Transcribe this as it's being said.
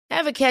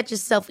Ever catch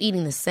yourself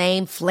eating the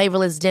same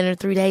flavorless dinner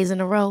 3 days in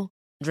a row?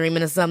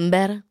 Dreaming of something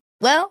better?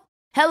 Well,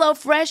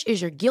 HelloFresh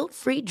is your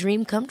guilt-free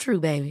dream come true,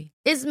 baby.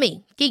 It's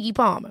me, Keke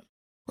Palmer.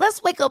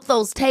 Let's wake up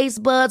those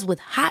taste buds with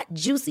hot,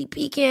 juicy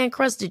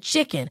pecan-crusted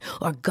chicken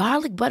or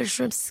garlic butter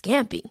shrimp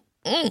scampi.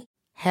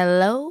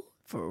 Hello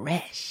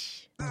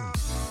Fresh.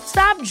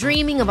 Stop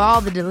dreaming of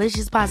all the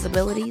delicious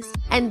possibilities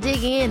and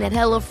dig in at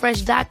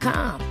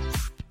HelloFresh.com.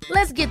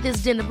 Let's get this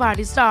dinner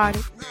party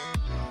started.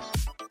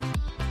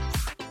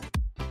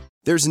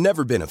 There's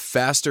never been a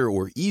faster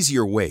or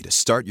easier way to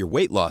start your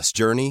weight loss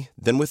journey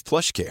than with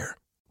PlushCare.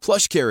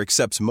 PlushCare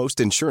accepts most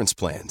insurance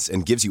plans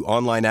and gives you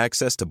online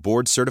access to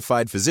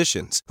board-certified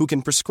physicians who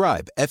can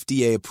prescribe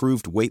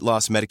FDA-approved weight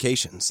loss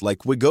medications like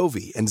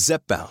Wegovy and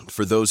Zepbound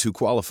for those who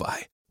qualify.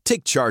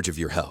 Take charge of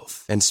your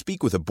health and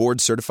speak with a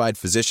board-certified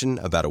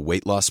physician about a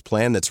weight loss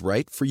plan that's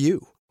right for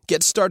you.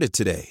 Get started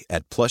today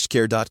at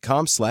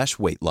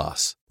plushcare.com/weight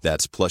loss.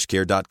 That's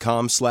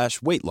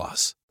plushcare.com/weight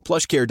loss.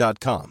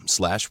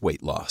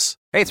 plushcare.com/weight loss.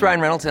 Hey, it's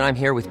Ryan Reynolds, and I'm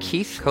here with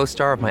Keith,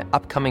 co-star of my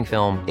upcoming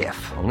film,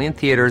 If, only in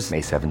theaters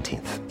May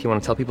 17th. Do you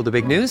want to tell people the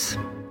big news?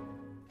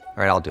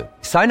 All right, I'll do it.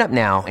 Sign up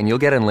now and you'll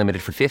get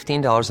unlimited for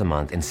 $15 a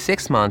month and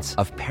 6 months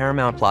of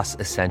Paramount Plus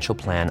Essential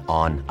Plan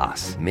on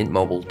us.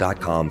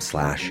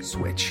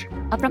 MintMobile.com/switch.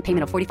 Upfront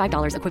payment of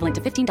 $45 equivalent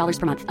to $15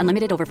 per month.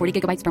 Unlimited over 40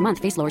 gigabytes per month.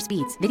 Face lower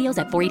speeds. Videos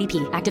at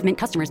 480p. Active Mint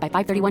customers by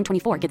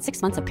 531.24 get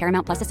 6 months of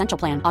Paramount Plus Essential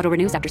Plan. Auto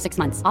renews after 6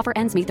 months. Offer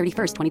ends May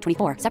 31st,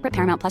 2024. Separate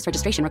Paramount Plus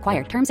registration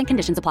required. Terms and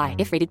conditions apply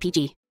if rated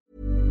PG.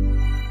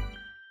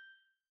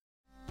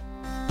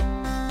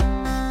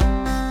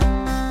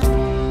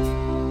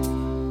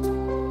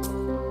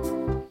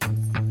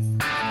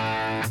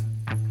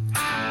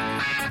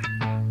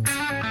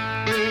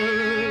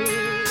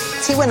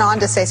 He went on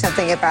to say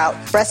something about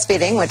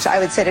breastfeeding, which I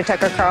would say to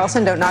Tucker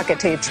Carlson, don't knock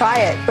it till you try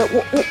it. But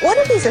what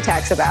are these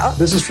attacks about?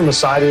 This is from a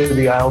side of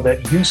the aisle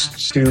that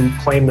used to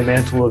claim the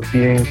mantle of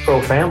being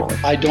pro-family.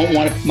 I don't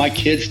want my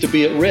kids to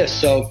be at risk.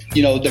 So,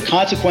 the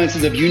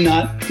consequences of you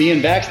not being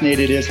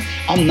vaccinated is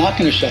I'm not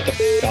going to shut the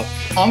up.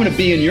 I'm going to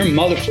be in your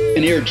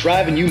motherfucking ear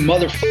driving you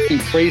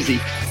motherfucking crazy.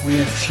 We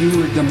have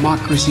fewer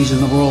democracies in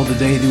the world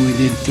today than we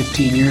did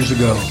 15 years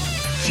ago.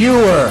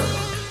 Fewer.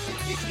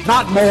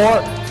 Not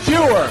more.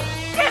 Fewer.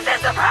 This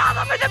is the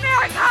problem with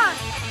America!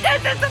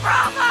 This is the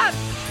problem!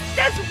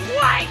 This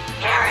white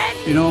Karen!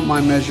 You know what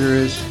my measure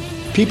is?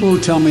 People who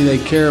tell me they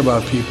care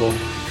about people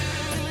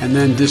and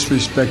then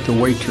disrespect a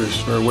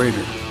waitress or a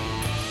waiter.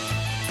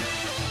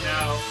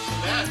 Now,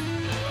 that...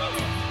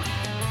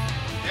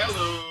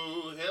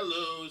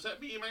 Hello. Is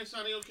that me? Am I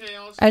sounding okay,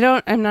 Alice?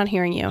 I'm not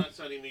hearing you. Not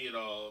sounding me at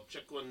all.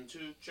 Check 1,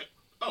 2, check...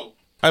 Oh,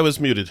 I was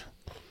muted.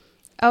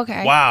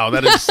 Okay. Wow,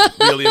 that is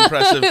really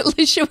impressive.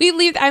 Should we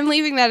leave? I'm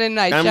leaving that in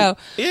my show.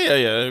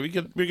 Yeah.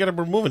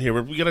 We're moving here.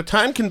 We got a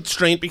time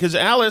constraint because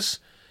Alice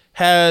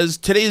has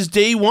today's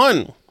day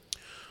one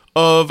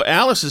of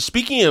Alice's.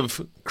 Speaking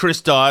of Chris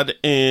Dodd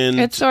and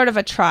it's sort of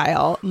a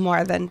trial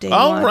more than day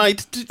all one.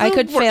 Right, I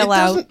could fail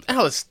out.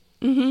 Alice,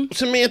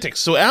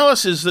 semantics. So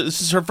Alice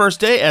this is her first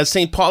day as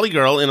St. Pauli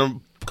girl in a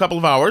couple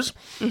of hours,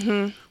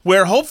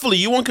 where hopefully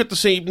you won't get the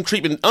same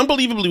treatment.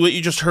 Unbelievably, what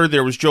you just heard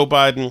there was Joe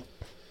Biden.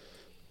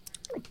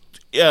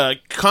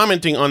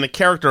 Commenting on the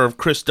character of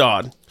Chris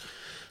Dodd,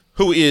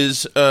 who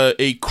is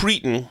a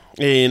cretin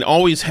and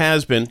always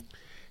has been,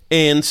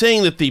 and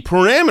saying that the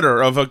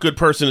parameter of a good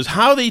person is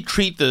how they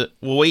treat the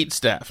wait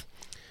staff.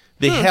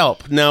 They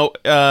help. Now,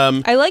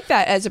 I like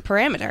that as a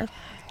parameter.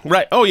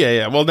 Right. Oh,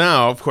 yeah. Well,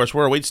 now, of course,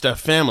 we're a wait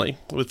staff family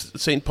with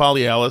St.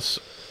 Pauli Alice.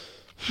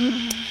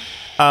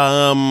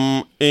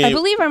 I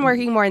believe I'm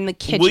working more in the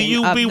kitchen. Will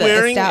you of be the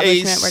wearing a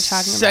establishment we're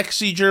talking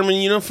sexy about. German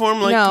uniform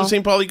like the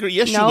St. Pauli girl?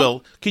 Yes, you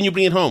will. Can you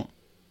bring it home?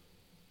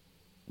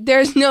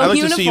 There's no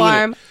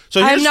uniform.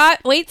 So I'm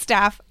not wait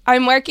staff.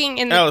 I'm working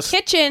in the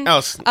kitchen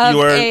of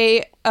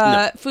a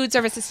food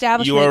service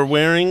establishment. You are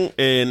wearing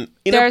an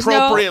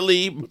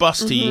inappropriately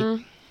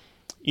busty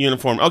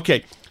uniform.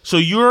 Okay, so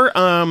you're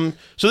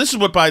so this is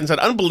what Biden said.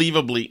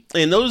 Unbelievably,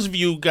 and those of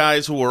you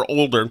guys who are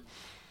older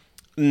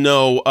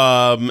know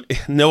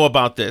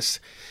about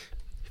this.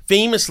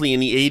 Famously,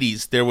 in the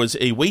 80s, there was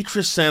a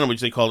waitress sandwich,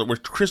 they called it, where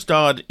Chris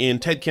Dodd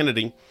and Ted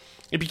Kennedy.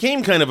 It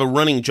became kind of a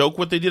running joke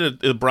what they did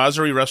at the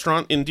Brasserie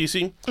restaurant in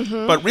D.C.,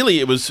 but really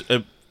it was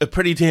a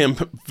pretty damn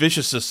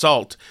vicious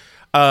assault.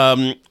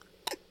 Well,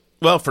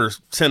 for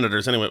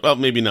senators anyway. Well,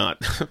 maybe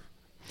not.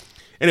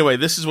 Anyway,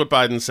 this is what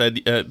Biden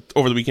said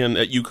over the weekend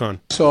at UConn.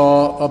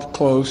 Saw up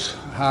close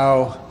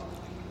how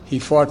he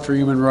fought for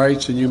human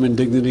rights and human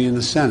dignity in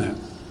the Senate.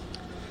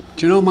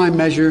 Do you know my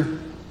measure,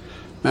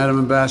 Madam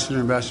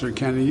Ambassador, Ambassador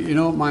Kennedy? You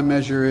know what my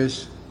measure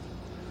is?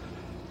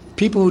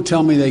 People who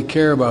tell me they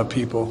care about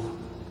people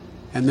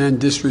and then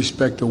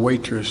disrespect a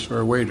waitress or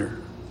a waiter.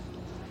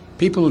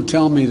 People who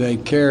tell me they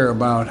care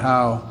about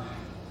how,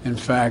 in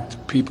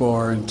fact, people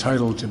are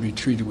entitled to be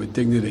treated with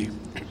dignity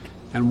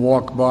and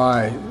walk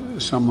by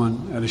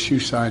someone at a shoe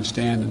sign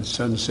stand and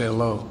suddenly say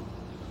hello.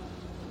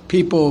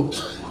 People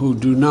who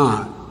do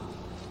not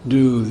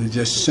do the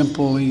just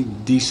simply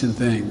decent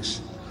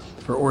things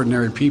for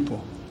ordinary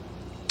people.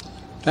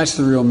 That's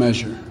the real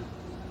measure.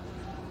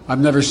 I've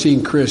never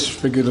seen Chris,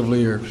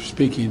 figuratively or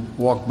speaking,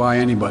 walk by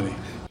anybody.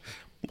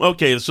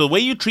 Okay, so the way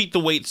you treat the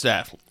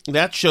waitstaff,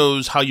 that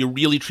shows how you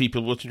really treat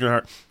people within your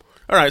heart.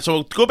 All right,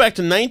 so go back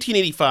to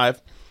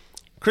 1985.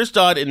 Chris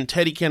Dodd and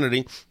Teddy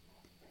Kennedy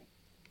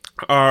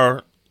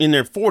are in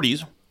their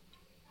 40s,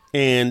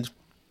 and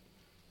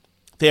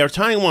they are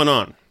tying one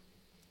on.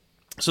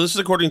 So this is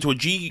according to a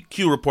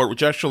GQ report,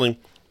 which actually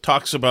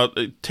talks about,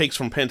 takes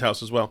from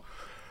Penthouse as well.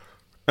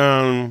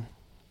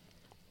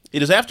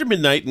 It is after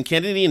midnight, and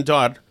Kennedy and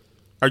Dodd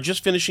are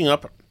just finishing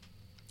up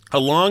a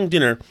long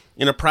dinner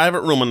in a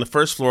private room on the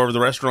first floor of the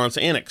restaurant's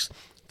annex.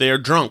 They are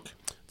drunk.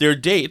 Their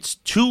dates,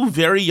 two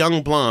very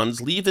young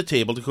blondes, leave the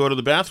table to go to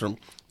the bathroom.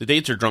 The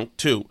dates are drunk,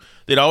 too.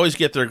 They'd always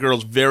get their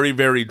girls very,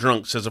 very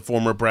drunk, says a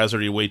former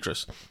Brasserie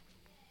waitress.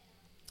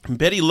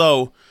 Betty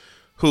Lowe,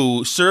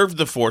 who served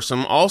the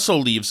foursome, also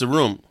leaves the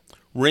room.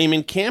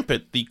 Raymond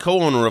Campett, the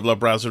co-owner of La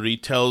Brasserie,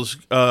 tells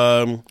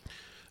a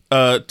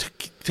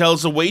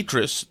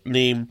waitress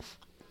named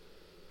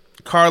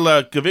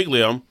Carla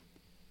Gaviglio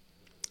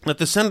that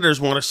the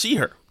senators want to see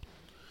her.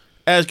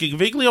 As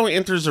Gaviglio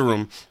enters the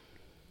room,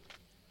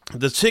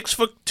 the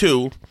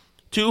 6'2",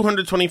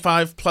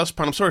 225+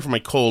 pound. I'm sorry for my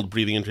cold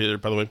breathing into there,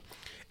 by the way.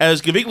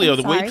 As Gaviglio,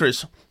 the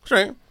waitress,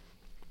 sorry,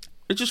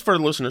 it's just for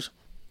the listeners.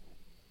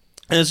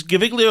 As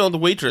Gaviglio, the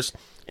waitress,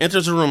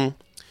 enters the room,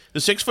 the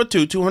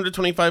 6'2",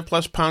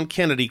 225+ pound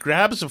Kennedy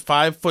grabs a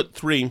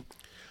 5'3",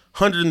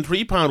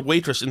 103-pound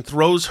waitress and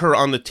throws her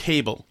on the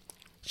table.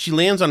 She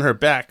lands on her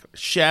back,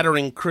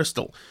 shattering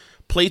crystal,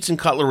 plates and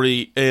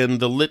cutlery, and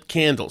the lit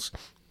candles.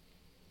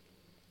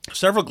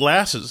 Several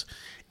glasses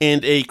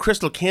and a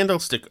crystal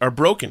candlestick are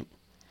broken.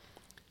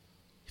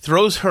 He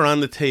throws her on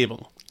the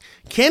table.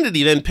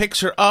 Kennedy then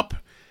picks her up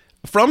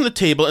from the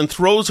table and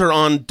throws her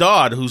on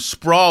Dodd, who's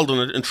sprawled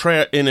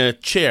in a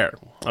chair,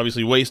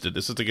 obviously wasted.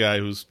 This is the guy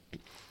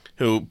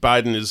who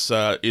Biden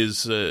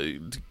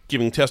is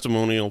giving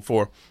testimonial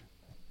for.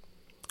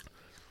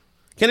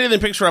 Kennedy then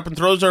picks her up and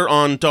throws her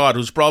on Dodd,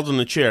 who's sprawled in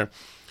the chair.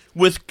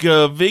 With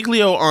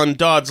Gaviglio on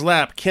Dodd's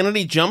lap,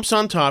 Kennedy jumps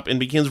on top and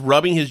begins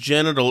rubbing his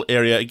genital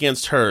area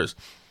against hers,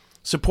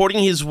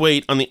 supporting his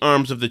weight on the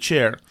arms of the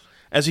chair.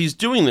 As he's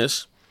doing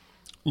this,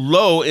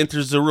 Lowe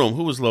enters the room.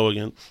 Who was Lowe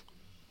again?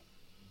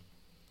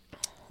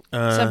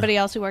 Somebody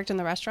else who worked in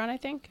the restaurant, I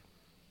think.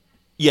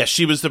 Yes,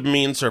 she was the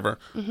main server.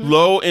 Mm-hmm.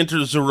 Lowe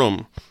enters the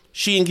room.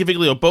 She and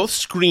Gaviglio both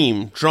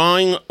scream,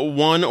 drawing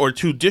one or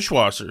two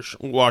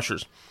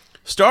dishwashers.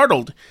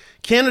 Startled,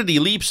 Kennedy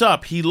leaps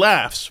up. He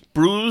laughs.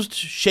 Bruised,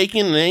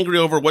 shaken, and angry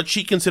over what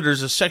she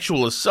considers a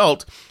sexual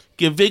assault,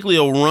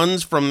 Gaviglio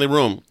runs from the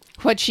room.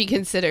 What she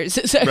considers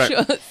a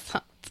sexual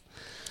assault.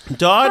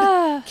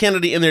 Dodd,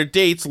 Kennedy, and their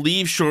dates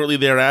leave shortly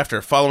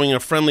thereafter, following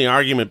a friendly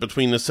argument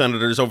between the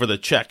senators over the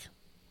check.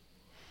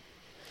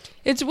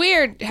 It's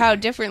weird how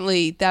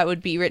differently that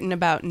would be written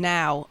about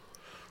now,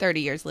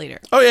 30 years later.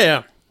 Oh,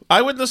 yeah.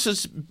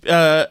 Eyewitness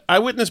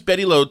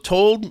Betty Lowe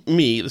told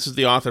me, this is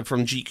the author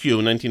from GQ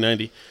in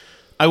 1990,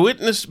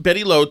 Eyewitness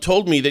Betty Lowe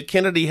told me that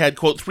Kennedy had,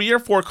 quote, 3 or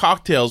 4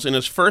 cocktails in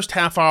his first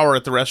half hour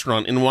at the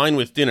restaurant and wine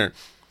with dinner.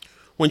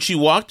 When she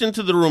walked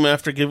into the room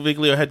after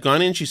Gaviglio had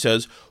gone in, she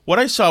says, what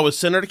I saw was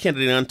Senator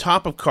Kennedy on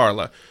top of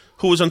Carla,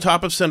 who was on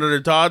top of Senator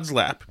Dodd's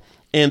lap,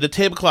 and the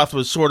tablecloth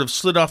was sort of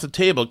slid off the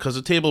table because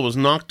the table was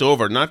knocked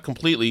over, not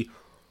completely,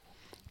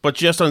 but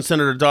just on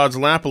Senator Dodd's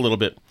lap a little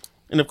bit.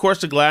 And, of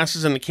course, the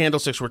glasses and the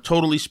candlesticks were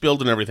totally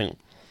spilled and everything.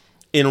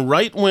 And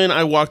right when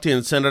I walked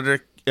in,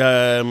 Senator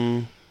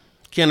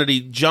Kennedy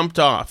jumped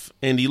off,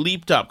 and he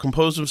leaped up,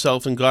 composed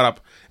himself, and got up.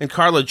 And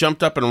Carla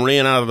jumped up and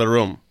ran out of the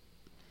room.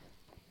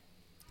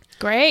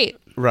 Great.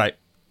 Right.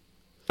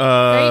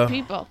 Great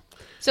people.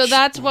 So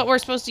that's what we're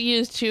supposed to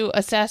use to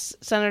assess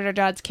Senator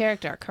Dodd's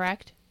character,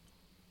 correct?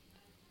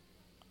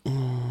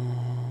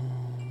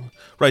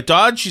 Right.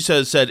 Dodd, she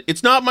said,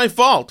 it's not my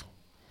fault.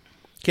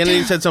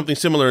 Kennedy said something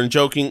similar and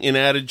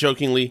added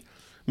jokingly,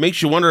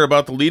 makes you wonder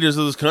about the leaders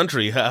of this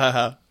country. Ha ha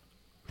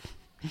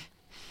ha.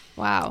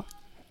 Wow.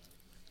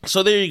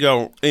 So there you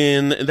go.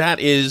 And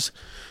that is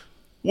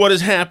what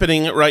is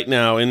happening right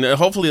now. And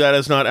hopefully that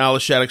is not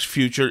Alice Shattuck's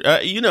future.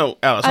 Alice.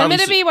 I'm going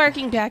to be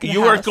working back of the house.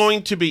 You are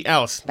going to be,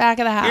 Alice. Back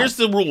of the house. Here's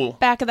the rule.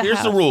 Back of the house.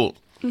 Here's the rule.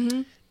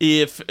 Mm-hmm.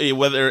 If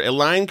whether a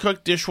line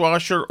cook,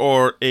 dishwasher,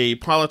 or a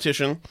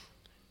politician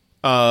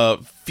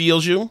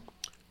feels you,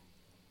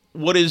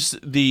 what is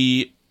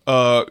the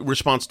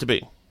response to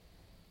be?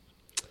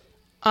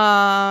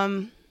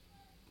 Try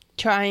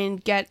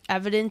and get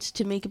evidence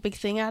to make a big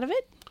thing out of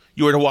it.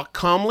 You are to walk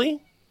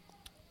calmly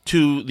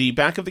to the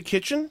back of the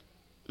kitchen,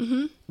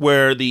 mm-hmm.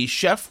 where the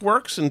chef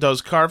works and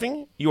does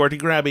carving. You are to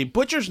grab a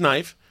butcher's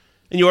knife,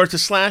 and you are to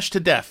slash to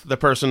death the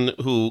person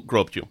who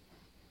groped you.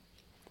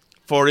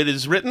 For it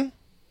is written,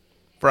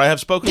 for I have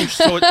spoken,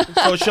 so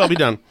it shall be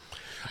done.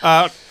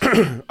 All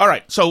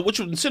right, so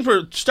since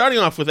we're starting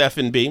off with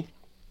F&B,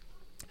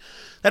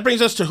 that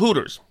brings us to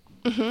Hooters.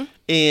 Mm-hmm.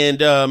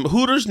 And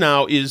Hooters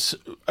now is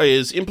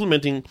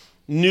implementing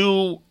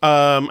new,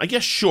 I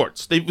guess,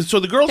 shorts. So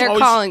the girls They're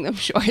always calling them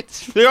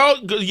shorts.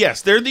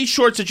 They're these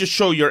shorts that just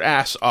show your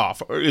ass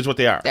off, is what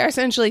they are. They're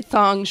essentially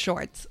thong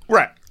shorts.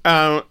 Right.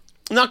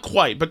 Not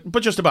quite, but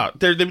just about.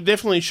 They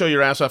definitely show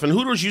your ass off. And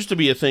Hooters used to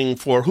be a thing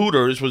for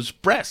Hooters was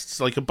breasts,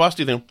 like a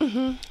busty thing.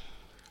 Mm-hmm.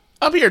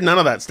 Up here, none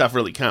of that stuff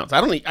really counts.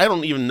 I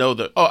don't even know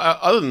that. Oh,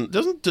 other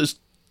than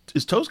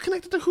is Toast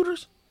connected to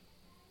Hooters?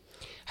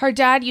 Her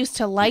dad used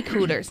to like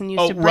Hooters and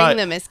used to bring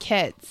them as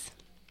kids.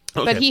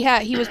 Okay. But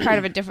he was part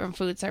of a different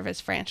food service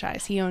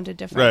franchise. He owned a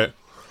different. Right.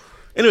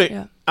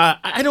 Anyway,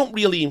 I don't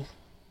really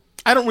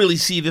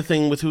see the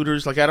thing with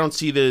Hooters. Like, I don't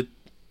see the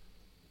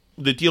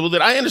deal with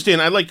it. I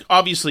understand. I like,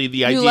 obviously,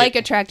 the idea. You like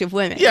attractive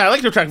women. Yeah, I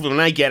like attractive women.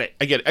 I get it.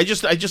 I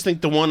just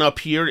think the one up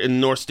here in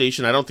North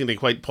Station, I don't think they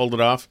quite pulled it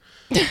off.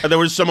 There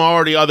was some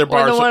already other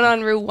bars. Or the one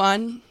on Route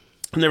 1.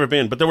 I've never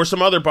been, but there were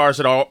some other bars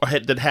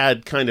that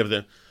had kind of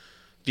the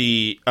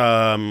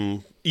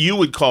you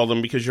would call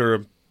them, because you're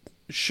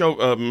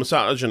a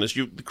misogynist,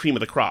 the cream of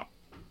the crop.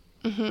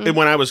 Mm-hmm.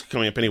 When I was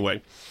coming up,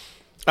 anyway.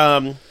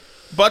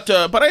 But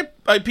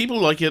I people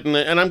like it,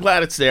 and I'm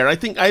glad it's there. I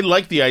think I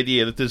like the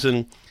idea that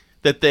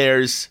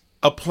there's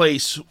a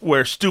place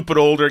where stupid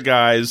older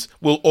guys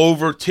will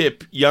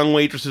over-tip young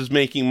waitresses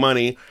making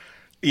money.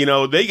 You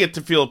know, they get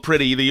to feel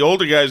pretty. The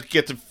older guys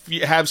get to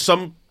have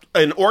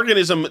an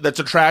organism that's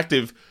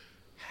attractive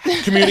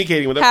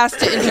communicating with them. Has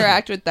to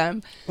interact with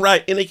them.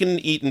 Right, and they can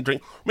eat and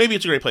drink. Maybe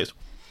it's a great place.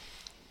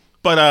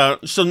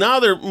 But, so now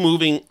they're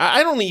moving.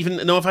 I don't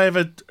even know if I have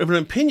an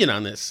opinion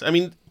on this. I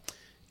mean,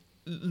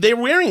 they're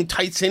wearing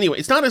tights anyway.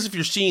 It's not as if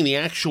you're seeing the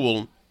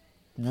actual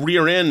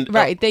rear end.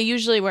 Right, they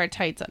usually wear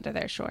tights under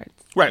their shorts.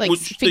 Right. Like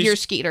figure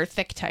skater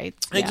thick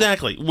tights.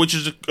 Exactly, yeah. Which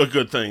is a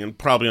good thing, and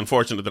probably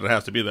unfortunate that it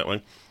has to be that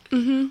way.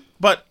 Mm-hmm.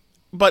 But,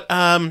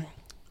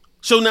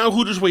 so now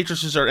Hooters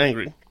waitresses are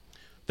angry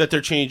that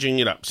they're changing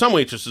it up. Some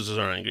waitresses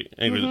are angry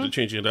that they're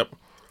changing it up.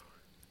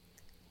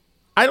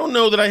 I don't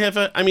know that I have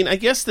I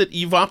guess that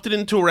you've opted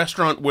into a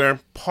restaurant where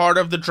part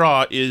of the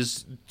draw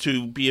is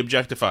to be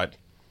objectified.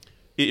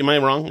 Am I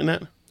wrong in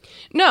that?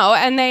 No,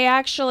 and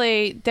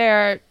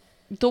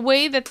the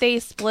way that they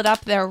split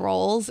up their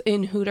roles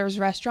in Hooters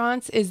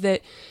restaurants is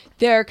that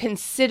they're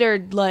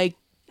considered like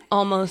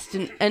almost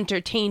an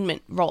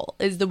entertainment role,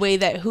 is the way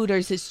that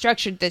Hooters has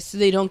structured this, so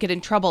they don't get in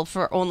trouble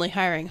for only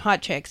hiring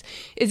hot chicks.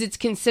 It's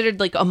considered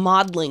like a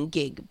modeling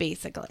gig,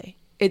 basically.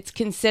 It's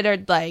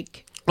considered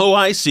like... Oh,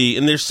 I see.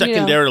 And they're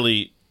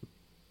secondarily...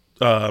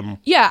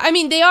 Yeah, I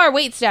mean, they are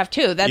waitstaff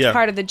too. That's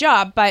part of the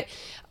job. But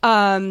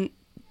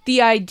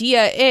the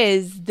idea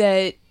is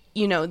that,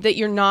 that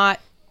you're not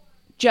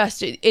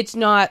just... It's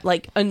not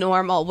like a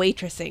normal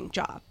waitressing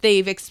job.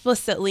 They've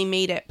explicitly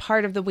made it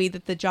part of the way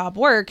that the job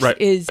works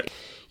is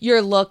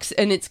your looks,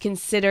 and it's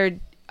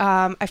considered...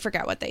 I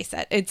forgot what they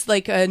said. It's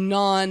like a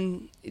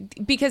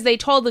because they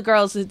told the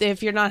girls that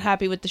if you're not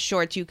happy with the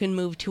shorts, you can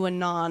move to a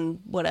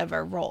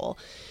non-whatever role,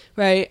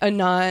 right?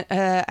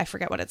 I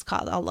forget what it's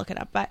called. I'll look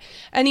it up. But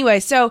anyway,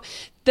 so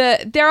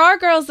there are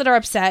girls that are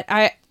upset.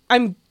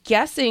 I'm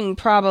guessing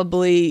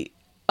probably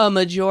a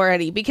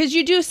majority, because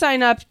you do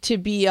sign up to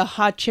be a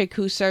hot chick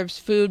who serves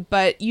food,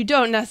 but you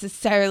don't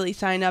necessarily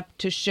sign up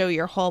to show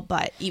your whole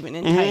butt, even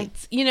in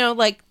tights.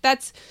 Like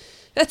that's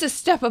a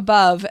step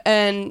above,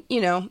 and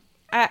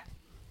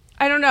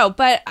I don't know,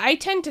 but I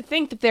tend to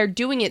think that they're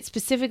doing it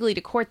specifically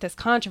to court this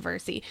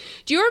controversy.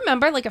 Do you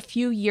remember, like, a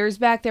few years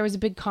back, there was a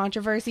big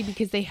controversy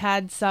because they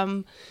had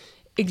some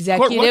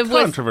executive...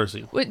 What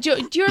controversy?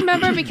 Do you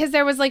remember? Because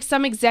there was, like,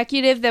 some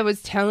executive that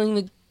was telling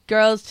the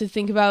girls to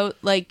think about,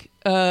 like,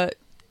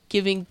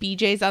 giving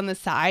BJs on the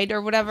side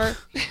or whatever.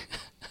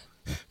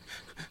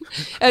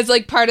 As,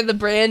 like, part of the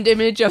brand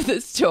image of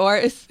the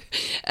stores.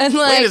 And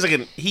like, wait a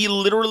second, he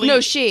literally... No,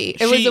 it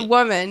was a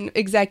woman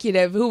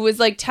executive who was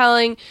like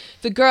telling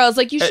the girls,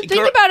 like, you should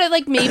think about it,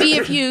 like, maybe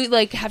if you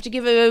like have to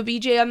give a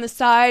BJ on the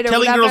side or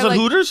telling whatever. Telling girls like, at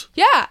Hooters?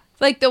 Yeah,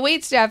 like the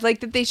waitstaff,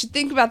 like that they should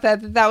think about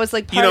that was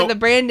like part of the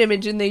brand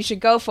image and they should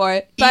go for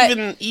it.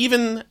 But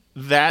even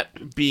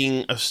that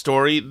being a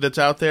story that's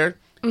out there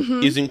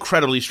is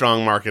incredibly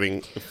strong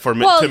marketing to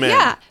men.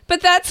 Yeah, but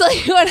that's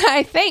like what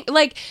I think.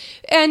 Like,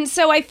 and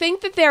so I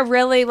think that they're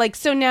really like,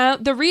 so now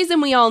the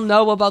reason we all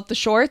know about the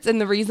shorts and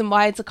the reason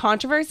why it's a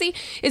controversy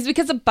is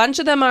because a bunch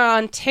of them are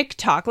on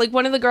TikTok. Like,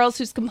 one of the girls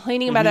who's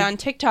complaining about it on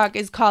TikTok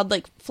is called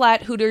like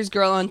Flat Hooters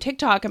Girl on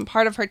TikTok, and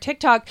part of her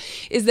TikTok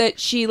is that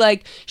she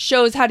like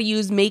shows how to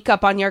use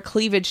makeup on your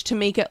cleavage to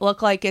make it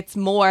look like it's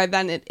more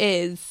than it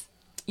is.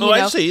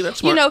 I see. That's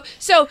smart.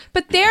 So,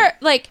 but they're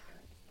like,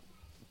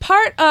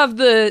 part of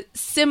the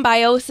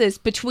symbiosis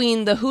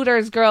between the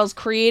Hooters girls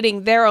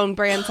creating their own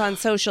brands on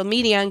social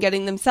media and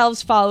getting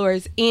themselves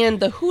followers and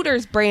the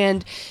Hooters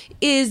brand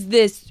is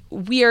this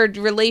weird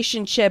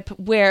relationship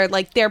where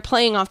like they're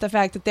playing off the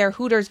fact that they're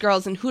Hooters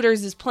girls and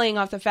Hooters is playing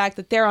off the fact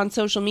that they're on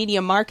social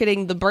media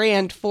marketing the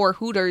brand for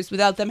Hooters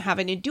without them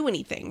having to do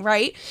anything,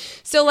 right?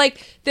 So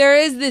like there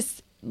is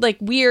this like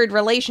weird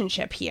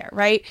relationship here,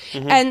 right?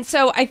 And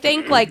so I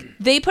think like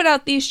they put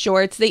out these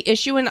shorts, they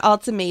issue an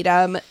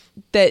ultimatum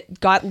that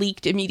got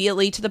leaked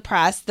immediately to the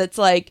press that's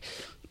like,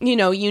 you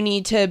know, you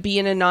need to be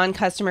in a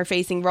non-customer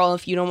facing role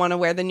if you don't want to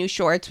wear the new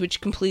shorts, which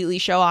completely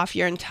show off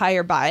your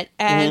entire butt.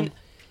 And,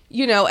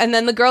 you know, and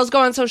then the girls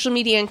go on social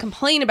media and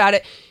complain about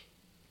it.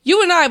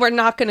 You and I were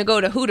not going to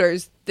go to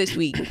Hooters this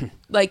week.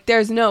 Like,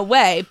 there's no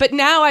way. But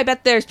now I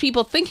bet there's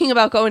people thinking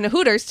about going to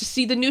Hooters to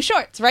see the new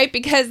shorts, right?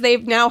 Because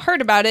they've now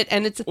heard about it,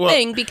 and it's a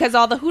thing because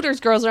all the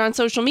Hooters girls are on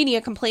social media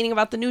complaining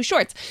about the new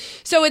shorts.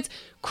 So it's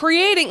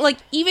creating, like,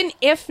 even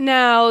if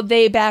now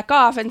they back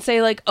off and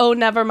say, like, oh,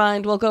 never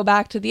mind, we'll go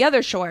back to the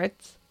other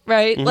shorts,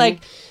 right?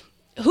 Like,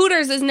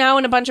 Hooters is now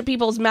in a bunch of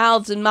people's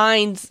mouths and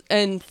minds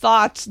and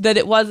thoughts that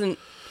it wasn't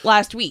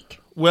last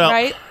week,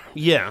 right?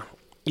 Yeah.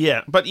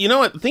 Yeah, but you know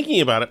what? Thinking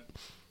about it,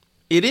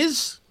 it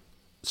is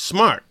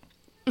smart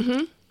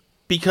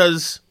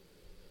because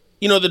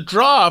you know the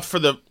draw for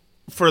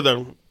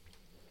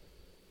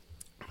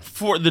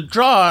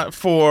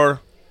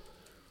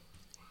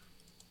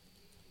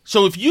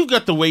so if you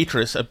got the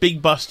waitress, a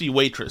big busty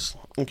waitress,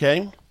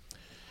 okay,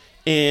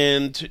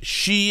 and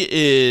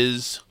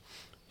she's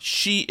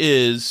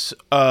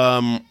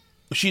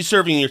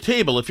serving your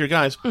table if you're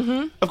guys.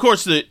 Of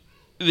course, the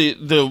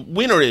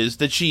winner is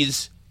that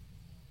she's.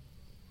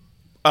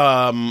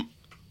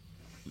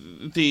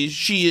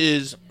 She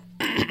is.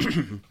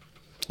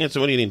 Answer,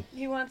 what do you need?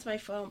 He wants my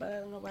phone, but I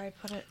don't know where I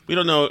put it. We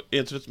don't know.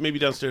 Answer, it's maybe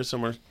downstairs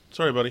somewhere.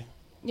 Sorry, buddy.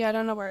 Yeah, I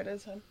don't know where it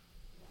is, hon.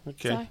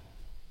 Okay. Sorry.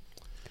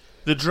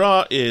 The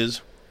draw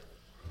is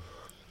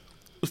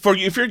for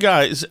you. If you're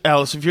guys,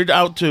 Alice, if you're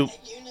out to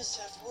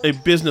a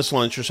business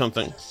lunch or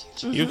something,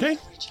 you okay?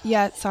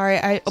 Yeah, sorry.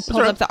 I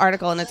pulled up the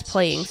article and it's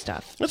playing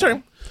stuff. That's all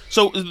right.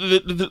 So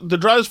the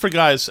draw is for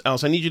guys,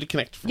 Alice. I need you to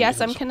connect.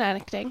 Yes, I'm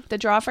connecting. The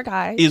draw for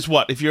guys is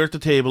what? If you're at the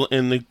table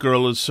and the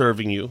girl is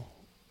serving you,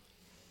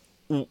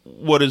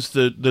 what is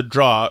the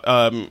draw?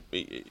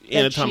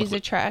 Anatomically, she's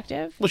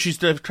attractive. Well,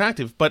 she's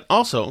attractive, but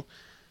also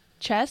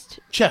chest,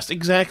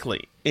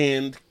 exactly,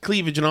 and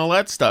cleavage and all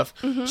that stuff.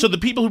 So the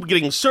people who are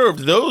getting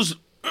served those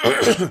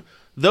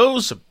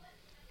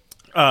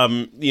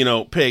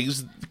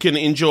pigs can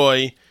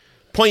enjoy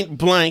point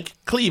blank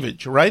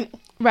cleavage, right?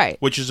 Right.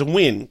 Which is a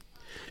win.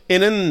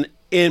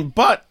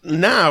 But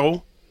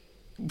now,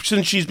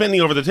 since she's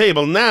bending over the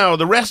table, now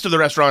the rest of the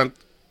restaurant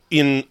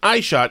in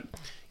eyeshot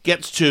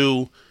gets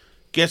to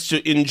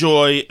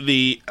enjoy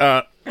the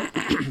a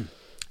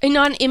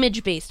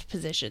non-image based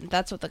position.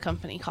 That's what the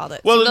company called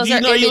it. Well, so those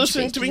are you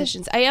listening to me?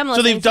 Positions. I am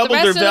listening. So they've doubled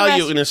their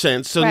value in a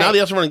sense. So now the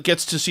restaurant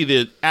gets to see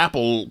the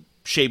apple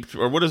shaped,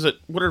 or what is it?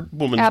 What are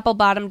women's apple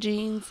bottom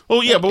jeans?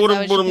 Oh yeah, but what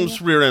are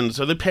women's rear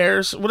ends? Are they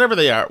pears? Whatever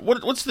they are.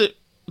 What's the?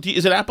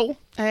 Is it apple?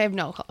 I have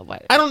no clue.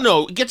 What? I don't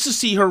know. It gets to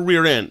see her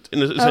rear end,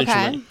 essentially.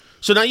 Okay.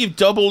 So now you've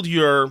doubled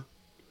your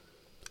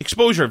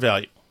exposure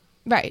value.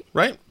 Right.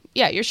 Right?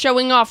 Yeah, you're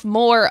showing off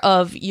more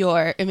of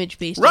your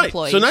image-based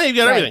employees. So now you've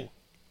got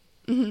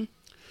everything.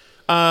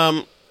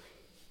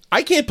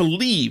 I can't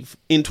believe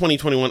in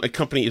 2021 a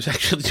company is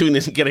actually doing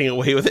this and getting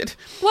away with it.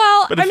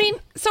 Well, so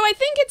I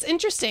think it's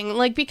interesting,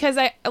 like, because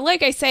I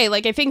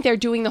think they're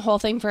doing the whole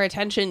thing for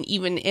attention,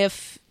 even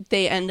if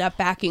they end up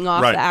backing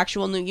off the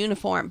actual new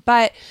uniform.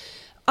 But,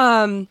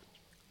 all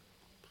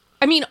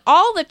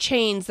the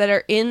chains that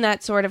are in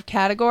that sort of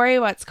category,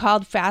 what's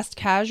called fast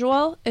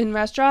casual in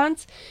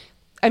restaurants,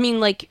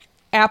 like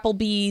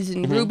Applebee's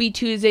and Ruby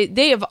Tuesday,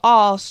 they have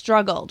all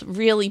struggled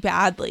really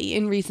badly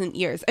in recent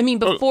years.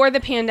 Before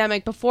the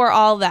pandemic, before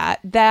all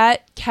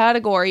that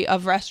category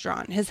of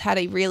restaurant has had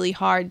a really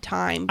hard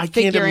time figuring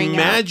out. I can't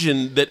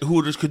imagine that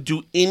Hooters could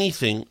do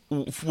anything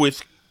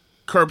with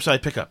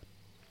curbside pickup.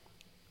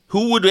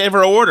 Who would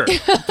ever order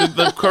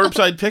the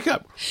curbside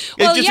pickup?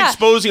 It's just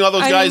exposing all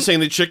those guys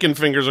saying that chicken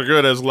fingers are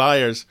good as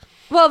liars.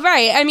 Well,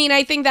 right.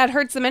 I think that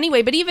hurts them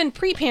anyway. But even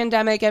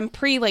pre-pandemic and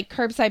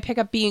curbside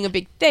pickup being a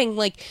big thing,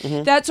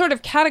 that sort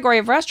of category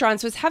of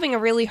restaurants was having a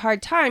really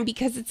hard time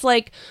because it's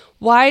like,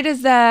 why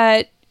does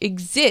that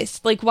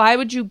exist? Like, why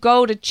would you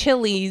go to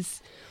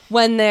Chili's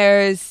when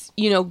there's,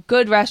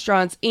 good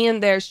restaurants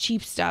and there's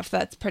cheap stuff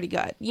that's pretty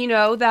good?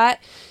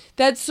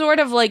 That's sort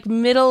of like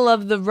middle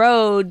of the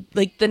road,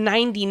 like the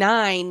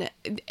 99.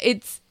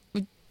 It's,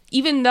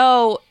 even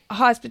though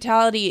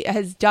hospitality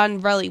has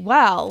done really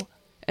well,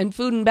 and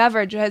food and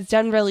beverage has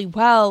done really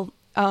well,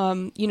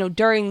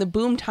 during the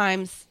boom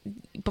times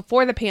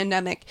before the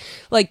pandemic,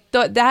 like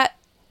that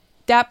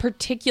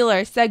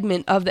particular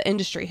segment of the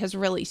industry has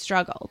really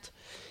struggled.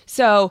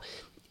 So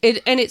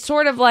it's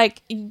sort of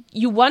like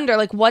you wonder,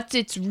 like, what's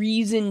its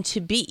reason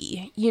to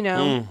be,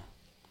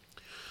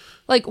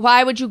 Like,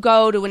 why would you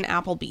go to an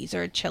Applebee's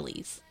or a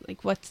Chili's?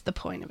 Like, what's the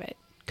point of it?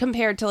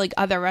 Compared to like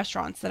other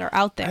restaurants that are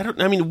out there.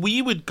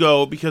 We would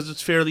go because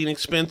it's fairly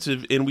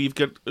inexpensive and we've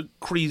got a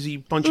crazy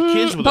bunch of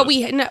kids with us.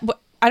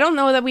 I don't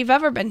know that we've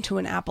ever been to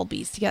an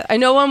Applebee's together. I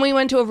know when we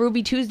went to a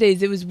Ruby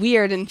Tuesdays, it was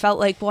weird and felt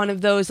like one of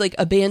those like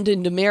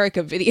abandoned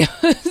America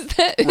videos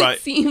that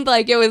it seemed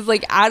like it was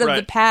like out of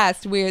the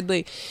past,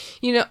 weirdly.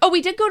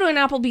 We did go to an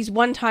Applebee's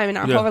one time in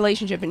our whole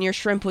relationship and your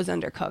shrimp was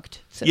undercooked.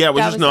 So it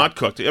was just not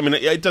cooked.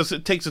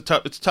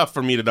 It's tough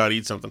for me to not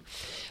eat something.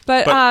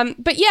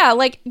 But yeah,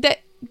 like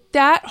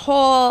that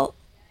whole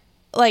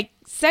like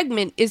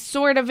segment is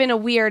sort of in a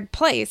weird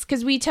place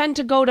because we tend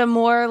to go to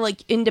more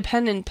like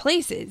independent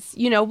places.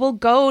 You know, we'll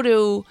go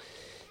to,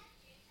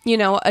 you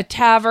know, a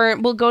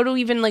tavern. We'll go to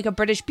even like a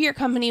British beer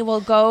company.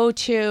 We'll go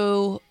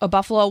to a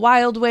Buffalo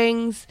Wild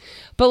Wings.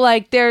 But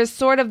like there's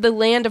sort of the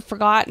land of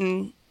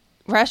forgotten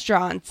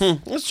restaurants.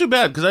 That's too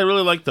bad because I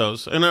really like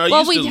those. And I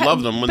used to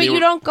love them. But you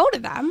don't go to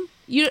them.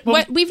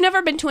 We've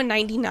never been to a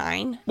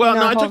 99. Well,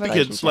 no, I took the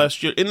kids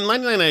last year. In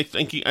 99, I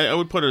think I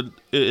would put it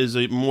as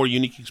a more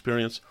unique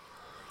experience.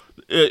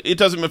 It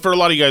doesn't for a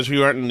lot of you guys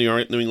who aren't in New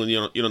England.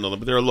 You don't know them,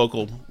 but they're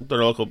local.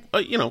 They're local.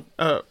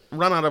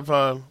 Run out of.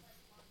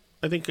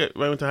 I think I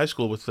went to high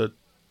school with the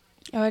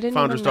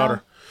founder's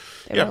daughter.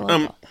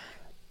 Yeah,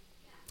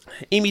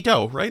 Amy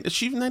Doe, right? Is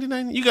she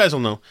 99? You guys will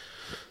know.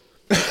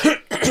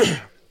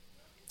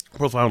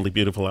 Profoundly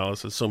beautiful,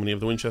 Alice, as so many of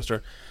the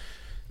Winchester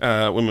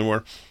women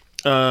were.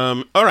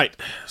 All right,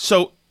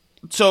 so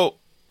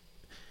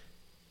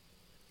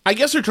I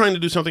guess they're trying to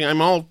do something. I'm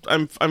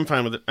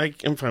fine with it.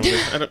 I'm fine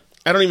with it.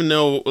 I don't even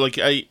know.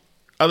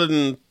 Other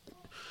than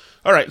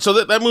all right.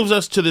 So that moves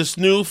us to this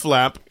new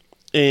flap,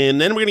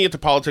 and then we're gonna get to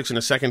politics in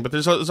a second. But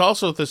there's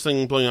also this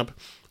thing blowing up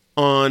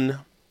on.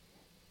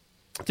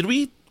 Did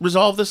we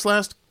resolve this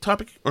last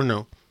topic or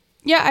no?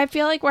 Yeah, I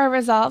feel like we're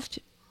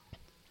resolved.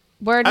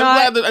 We're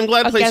not. I'm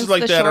glad places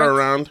like that are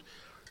around.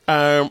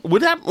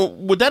 Would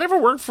that ever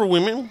work for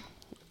women?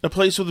 A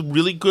place with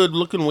really good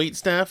looking wait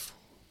staff?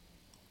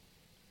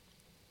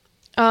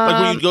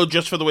 Like where you'd go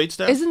just for the wait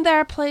staff? Isn't there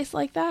a place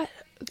like that?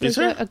 Is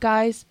there? A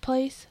guy's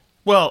place?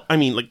 Well, I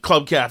mean, like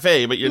Club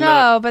Cafe, but you're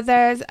not. No, but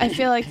I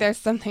feel like there's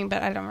something,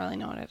 but I don't really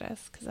know what it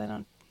is because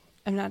I'm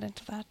not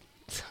into that.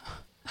 So,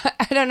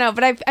 I don't know,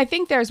 but I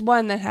think there's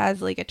one that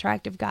has like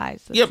attractive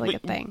guys. That's a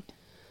thing.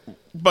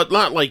 But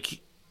not like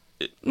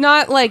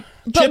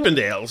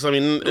Chippendales. I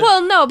mean,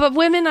 well, no, but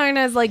women aren't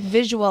as like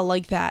visual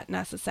like that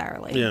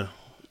necessarily. Yeah,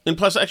 and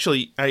plus,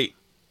 actually,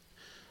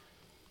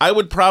 I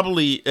would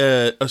probably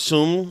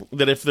assume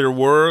that if there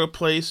were a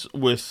place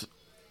with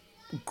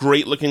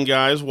great-looking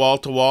guys wall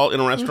to wall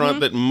in a restaurant,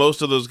 that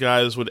most of those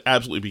guys would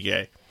absolutely be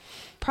gay.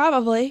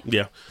 Probably.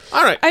 Yeah.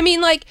 All right. I mean,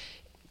 like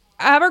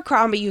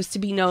Abercrombie used to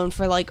be known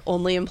for like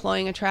only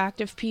employing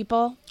attractive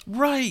people.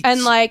 Right.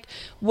 And like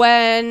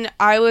when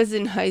I was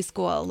in high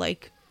school,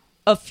 like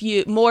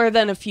more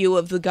than a few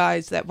of the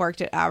guys that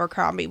worked at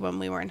Abercrombie when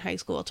we were in high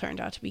school turned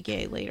out to be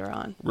gay later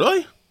on.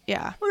 Really?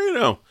 Yeah. What do you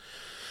know?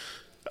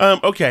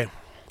 Okay.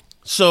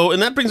 So,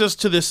 and that brings us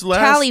to this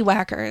last...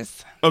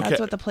 Tallywhackers. Okay.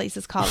 That's what the place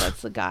is called.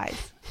 That's the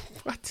guys.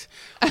 What?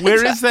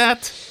 Where is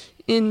that?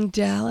 In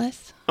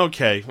Dallas.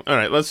 Okay. All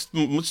right. Let's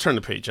turn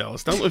the page,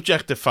 Alice. Don't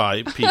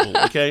objectify people,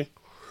 okay?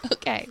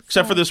 Okay.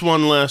 Except for this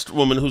one last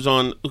woman who's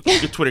on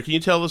Twitter. Can you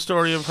tell the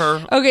story of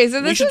her? Okay,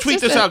 so we should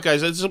tweet this out, guys.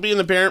 This will be in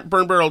the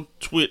Burn Barrel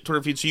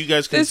Twitter feed so you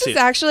guys can see it. This is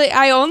actually,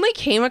 I only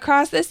came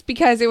across this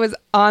because it was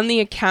on the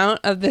account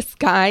of this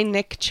guy,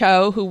 Nick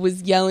Cho, who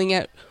was yelling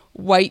at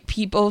white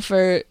people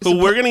for...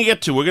 Who we're going to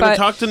get to. We're going to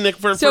talk to Nick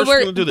first. We're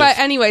going to do this. But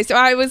anyway, so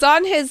I was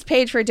on his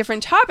page for a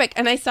different topic,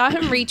 and I saw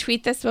him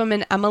retweet this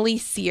woman, Emily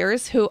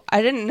Sears, who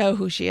I didn't know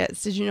who she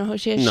is. Did you know who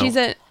she is? No. She's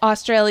an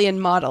Australian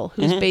model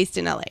who's based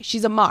in LA.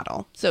 She's a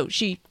model. So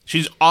she's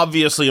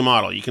obviously a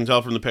model. You can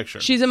tell from the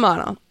picture. She's a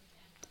model.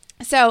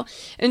 So,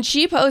 and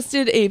she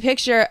posted a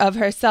picture of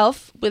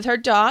herself with her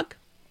dog.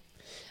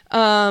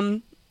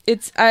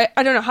 It's I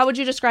don't know. How would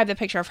you describe the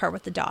picture of her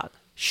with the dog?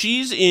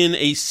 She's in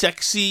a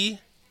sexy...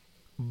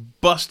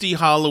 busty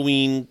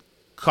Halloween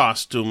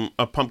costume,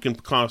 a pumpkin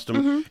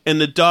costume,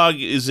 and the dog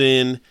is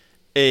in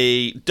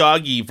a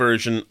doggy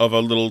version of a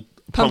little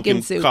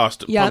pumpkin suit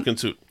costume, pumpkin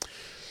suit.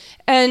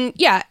 And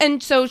yeah,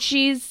 and so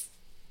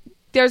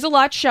there's a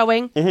lot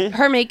showing.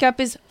 Her makeup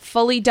is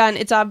fully done.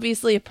 It's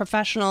obviously a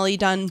professionally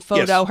done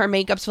photo. Yes. Her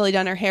makeup's fully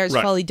done. Her hair is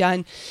fully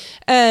done.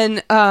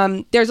 And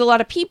there's a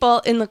lot of people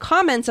in the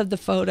comments of the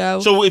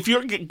photo. So if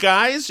you're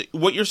guys,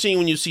 what you're seeing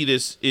when you see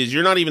this is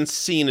you're not even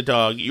seeing a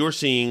dog. You're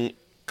seeing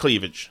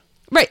cleavage.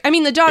 Right. I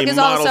mean, the dog is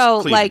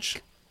also cleavage.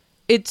 Like,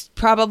 it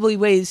probably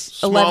weighs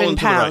Small 11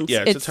 pounds.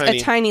 Yeah, it's a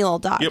tiny little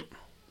dog. Yep.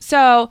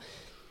 So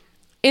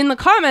in the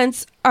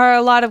comments are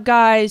a lot of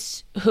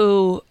guys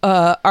who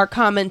are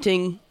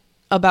commenting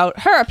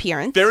about her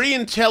appearance. Very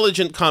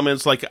intelligent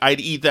comments like,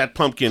 I'd eat that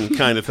pumpkin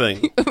kind of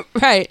thing.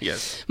 Right.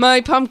 Yes. My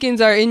pumpkins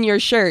are in your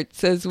shirt,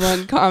 says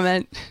one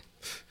comment.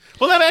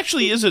 Well, that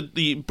actually is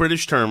the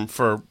British term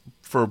for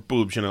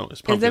boobs, you know,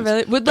 is pumpkins. Is it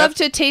really? Would love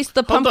to taste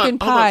the pumpkin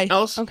pie. Hold on,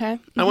 Alice. Okay.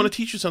 I want to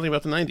teach you something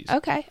about the 90s.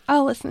 Okay,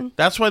 I'll listen.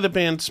 That's why the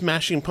band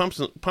Smashing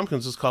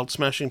Pumpkins is called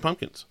Smashing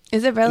Pumpkins.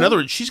 Is it really? In other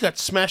words, she's got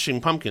smashing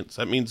pumpkins.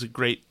 That means a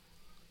great...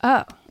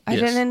 Oh, I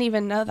didn't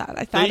even know that.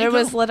 I thought it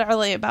was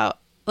literally about,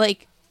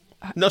 like...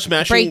 No,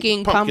 smashing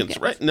breaking pumpkins.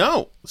 Right?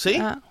 No. See?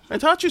 I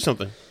taught you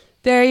something.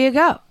 There you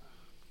go.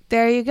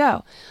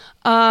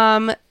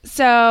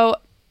 So...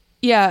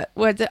 Yeah,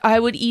 I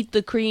would eat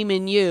the cream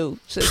in you,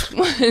 says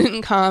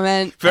one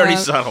comment. Very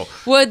subtle.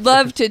 Would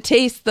love to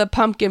taste the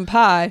pumpkin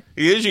pie.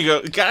 Here you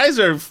go. Guys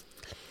are...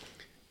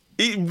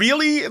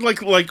 Really?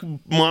 Like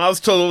moths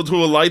to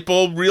a light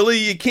bulb? Really?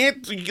 You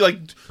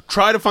can't,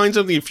 try to find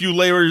something a few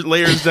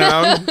layers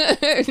down?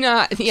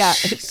 Not, yeah.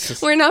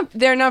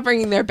 They're not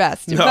bringing their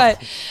best. No.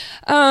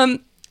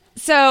 But,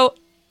 so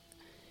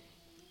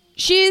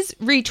she's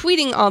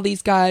retweeting all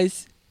these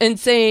guys and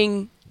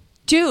saying,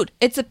 dude,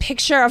 it's a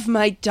picture of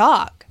my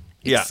dog.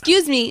 Yeah.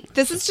 Excuse me,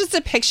 this is just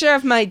a picture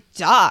of my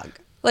dog.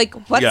 Like,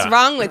 what's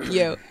wrong with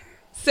you?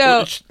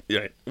 So,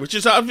 which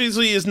is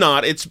obviously is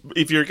not. It's,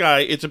 if you're a guy,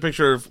 it's a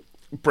picture of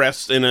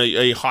breasts and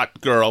a hot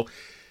girl.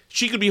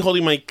 She could be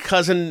holding my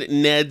cousin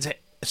Ned's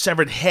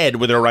severed head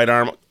with her right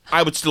arm.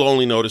 I would still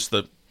only notice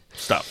the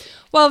stuff.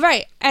 Well,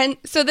 right. And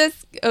so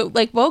this,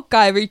 woke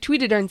guy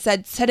retweeted her and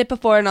said it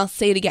before and I'll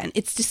say it again.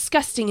 It's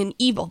disgusting and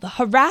evil, the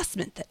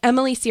harassment that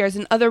Emily Sears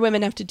and other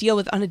women have to deal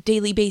with on a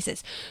daily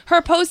basis.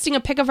 Her posting a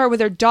pic of her with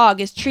her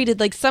dog is treated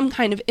like some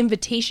kind of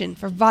invitation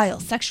for vile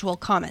sexual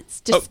comments.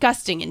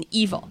 Disgusting and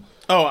evil.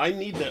 Oh, I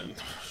need that.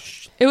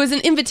 It was an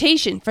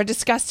invitation for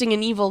disgusting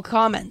and evil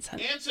comments.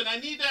 Anson, I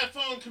need that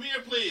phone. Come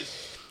here,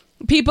 please.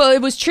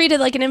 It was treated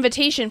like an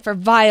invitation for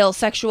vile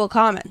sexual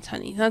comments,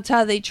 honey. That's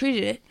how they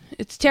treated it.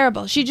 It's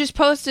terrible. She just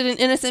posted an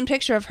innocent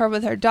picture of her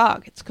with her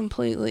dog. It's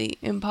completely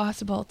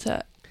impossible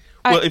to...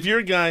 Well, if you're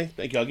a guy...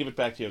 Thank you. I'll give it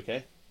back to you,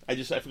 okay? I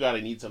forgot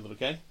I need something,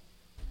 okay?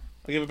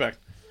 I'll give it back.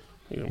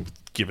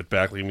 Give it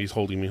back like he's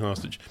holding me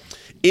hostage.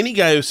 Any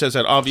guy who says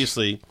that,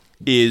 obviously,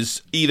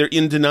 is either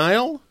in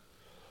denial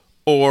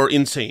or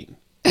insane.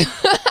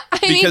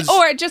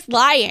 Or just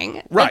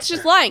lying. Right. It's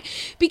just lying.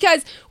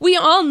 Because we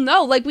all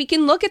know, we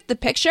can look at the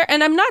picture,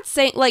 and I'm not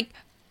saying,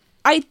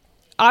 I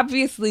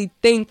obviously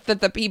think that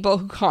the people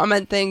who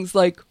comment things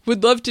like,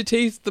 would love to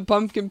taste the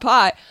pumpkin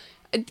pie,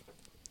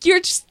 you're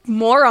just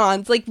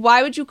morons.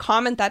 Why would you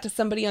comment that to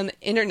somebody on the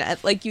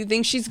internet? You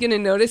think she's going to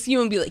notice you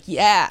and be like,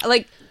 yeah.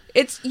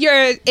 You're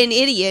an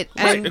idiot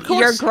and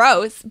you're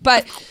gross.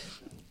 But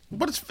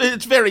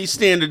it's very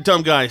standard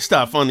dumb guy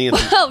stuff on the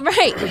internet. Well,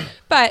 right.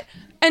 But,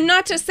 and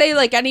not to say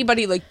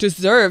anybody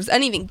deserves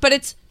anything, but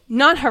it's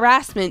not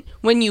harassment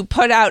when you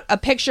put out a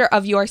picture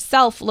of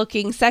yourself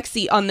looking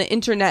sexy on the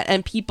internet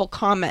and people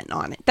comment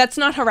on it. That's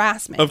not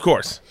harassment. Of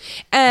course.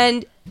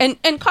 And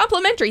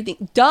complimentary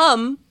things.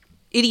 Dumb,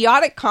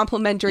 idiotic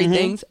complimentary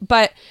things.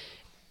 But,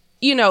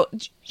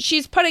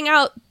 she's putting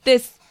out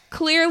this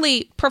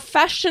clearly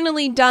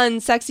professionally done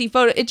sexy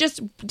photo. It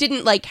just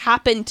didn't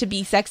happen to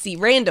be sexy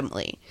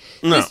randomly.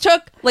 No. This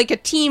took a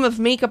team of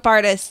makeup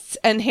artists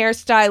and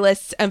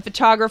hairstylists and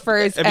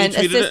photographers and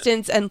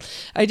assistants and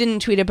I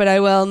didn't tweet it, but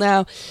I will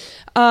now.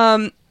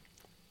 And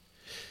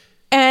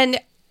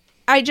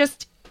I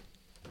just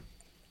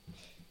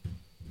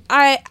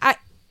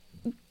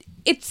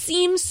it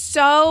seems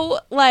so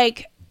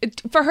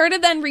for her to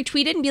then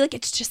retweet it and be like,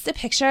 it's just a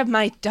picture of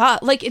my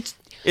dog.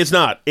 It's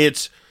not.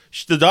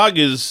 The dog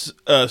is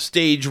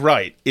stage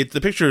right. The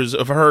pictures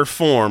of her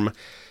form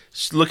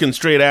looking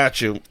straight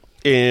at you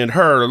and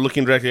her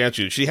looking directly at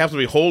you. She happens to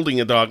be holding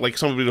a dog like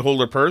somebody to hold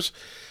her purse,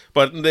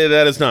 but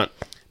that is not.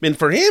 I mean,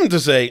 for him to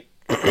say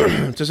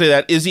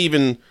that is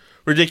even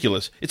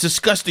ridiculous. It's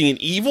disgusting and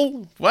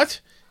evil?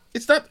 What?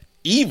 It's not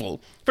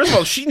evil. First of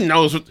all, she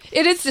knows what...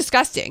 It is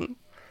disgusting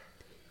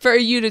for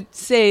you to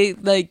say,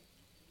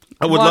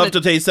 I would love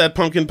to taste that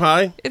pumpkin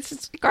pie.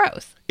 It's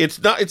gross.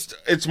 It's not.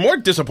 It's more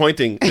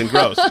disappointing than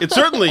gross. It's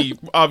certainly,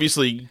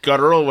 obviously,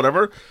 guttural,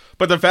 whatever.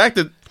 But the fact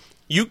that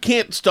you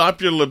can't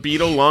stop your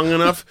libido long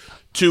enough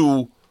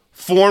to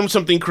form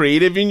something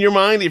creative in your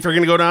mind if you're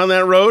going to go down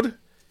that road,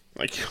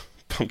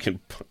 pumpkin,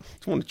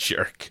 what a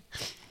jerk.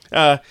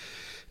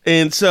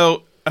 And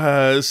so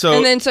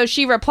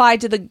she replied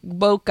to the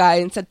woke guy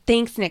and said,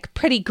 "Thanks, Nick.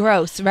 Pretty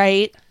gross,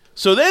 right?"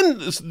 So then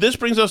this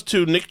brings us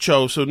to Nick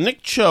Cho. So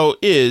Nick Cho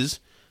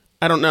is,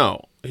 I don't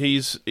know.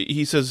 He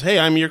says, "Hey,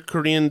 I'm your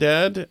Korean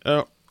dad.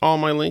 All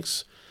my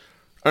links."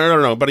 I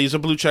don't know, but he's a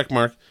blue check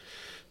mark.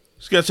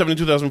 He's got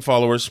 72,000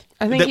 followers.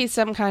 I think he's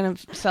some kind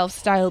of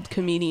self-styled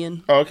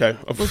comedian. Oh, okay.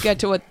 We'll get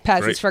to what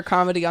passes for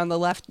comedy on the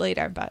left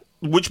later, but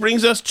which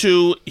brings us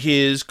to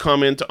his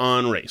comment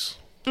on race.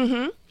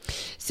 Mm-hmm.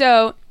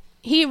 So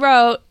he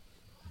wrote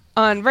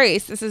on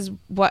race, this is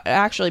what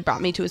actually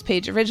brought me to his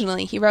page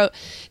originally. He wrote,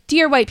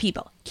 "Dear white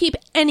people, keep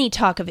any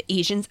talk of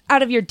Asians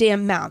out of your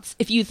damn mouths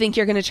if you think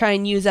you're going to try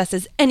and use us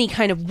as any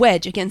kind of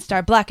wedge against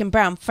our black and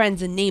brown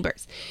friends and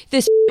neighbors.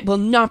 This will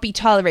not be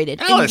tolerated,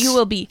 Alice. And you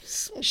will be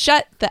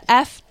shut the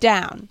F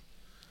down."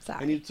 Sorry.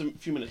 I need a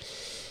few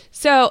minutes.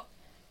 So,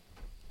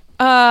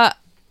 yeah,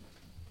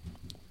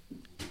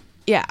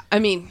 I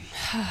mean,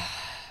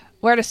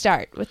 where to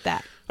start with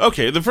that?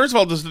 Okay, the first of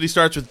all, he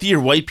starts with, "Dear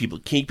white people,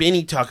 keep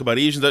any talk about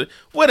Asians."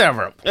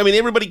 Whatever. I mean,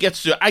 everybody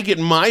gets to... I get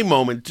my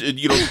moment,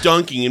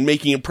 dunking and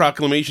making a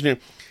proclamation here.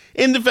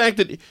 And the fact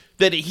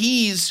that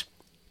he's...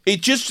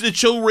 It's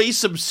so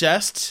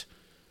race-obsessed.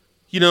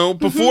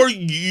 Before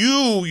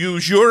you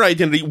use your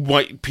identity,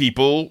 white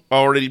people,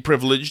 already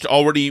privileged,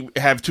 already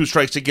have 2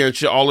 strikes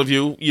against you, all of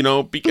you,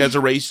 as a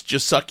race,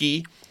 just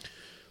sucky.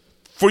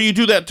 For you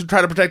do that to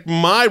try to protect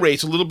my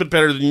race a little bit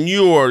better than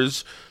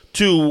yours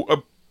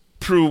to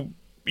prove...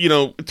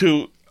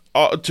 to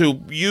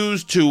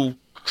use to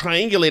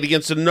triangulate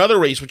against another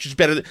race, which is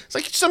better.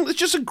 It's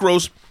just a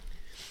gross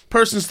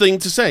person's thing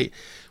to say,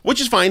 which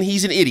is fine.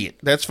 He's an idiot.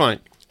 That's fine.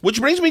 Which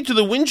brings me to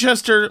the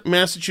Winchester,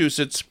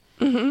 Massachusetts,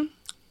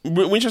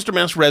 Winchester,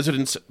 Mass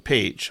residents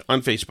page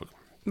on Facebook.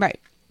 Right.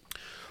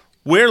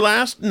 Where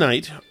last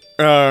night,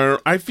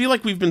 I feel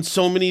like we've had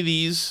so many of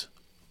these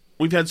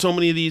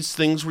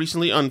things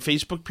recently on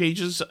Facebook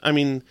pages. I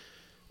mean,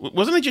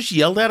 wasn't I just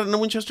yelled at in the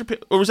Winchester page?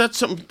 Or was that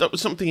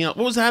something else?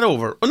 What was that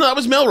over? Oh, no, that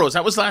was Melrose.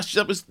 That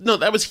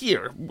was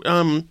here,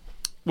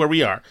 where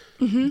we are.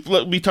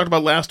 Mm-hmm. We talked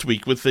about last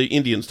week with the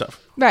Indian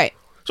stuff. Right.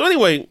 So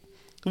anyway,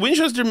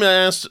 Winchester,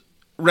 Mass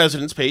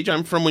residents page.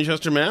 I'm from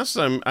Winchester, Mass.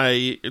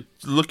 I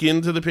look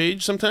into the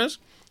page sometimes.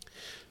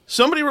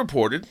 Somebody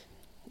reported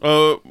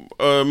a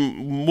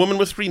woman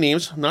with 3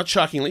 names, not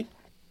shockingly.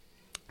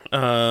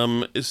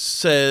 It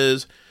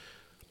says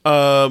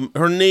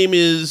her name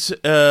is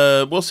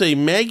we'll say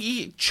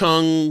Maggie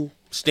Chung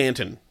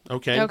Stanton.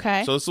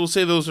 Okay. So we'll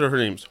say those are her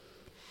names.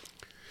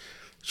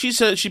 She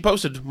said, she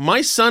posted,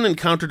 "My son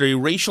encountered a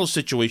racial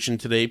situation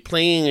today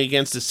playing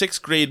against the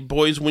 6th grade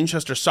boys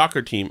Winchester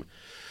soccer team.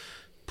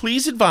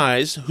 Please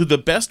advise who the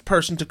best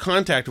person to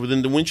contact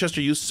within the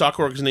Winchester Youth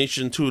Soccer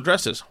Organization to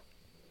address this."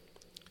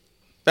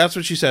 That's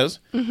what she says.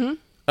 Mm-hmm.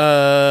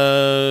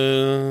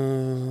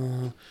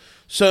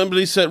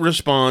 Somebody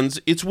responds,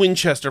 "It's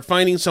Winchester.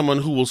 Finding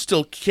someone who will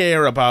still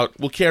care about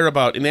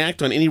and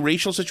act on any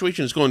racial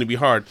situation is going to be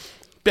hard.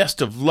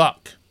 Best of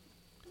luck."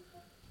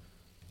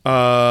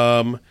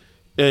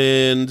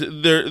 And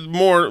there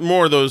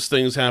more of those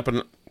things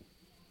happen.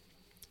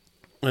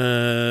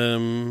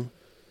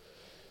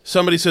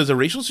 Somebody says a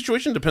racial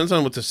situation depends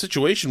on what the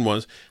situation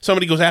was.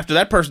 Somebody goes after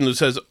that person who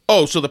says,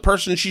 "Oh, so the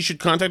person she should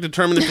contact to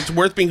determine if it's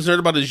worth being concerned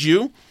about is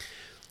you."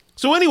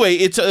 So anyway,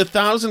 it's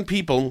 1,000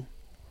 people.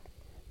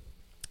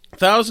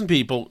 1,000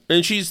 people,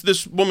 and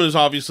this woman is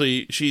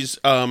obviously, she's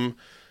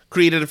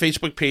created a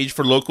Facebook page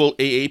for local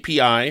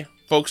AAPI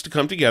folks to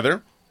come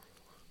together.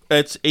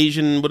 It's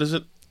Asian, what is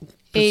it?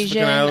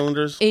 Pacific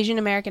Islanders? Asian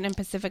American and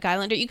Pacific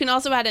Islander. You can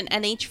also add an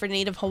NH for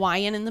Native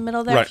Hawaiian in the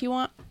middle there, right, if you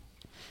want.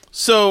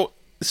 So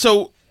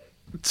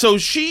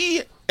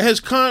she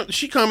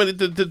commented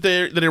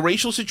that a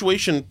racial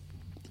situation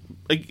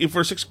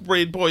for 6th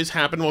grade boys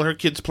happened while her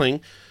kids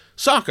playing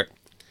soccer.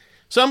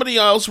 Somebody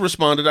else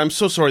responded, "I'm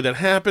so sorry that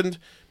happened."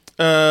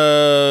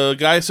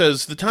 Guy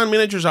says, "The town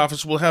manager's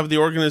office will have the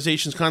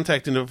organization's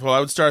contact info. I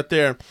would start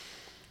there."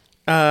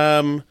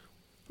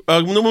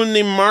 A woman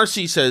named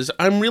Marcy says,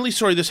 "I'm really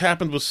sorry this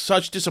happened with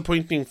such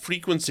disappointing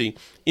frequency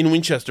in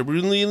Winchester. We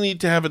really need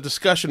to have a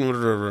discussion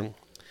with her."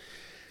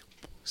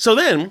 So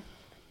then,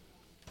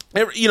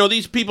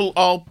 these people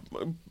all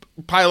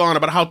pile on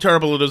about how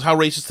terrible it is, how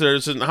racist it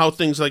is, and how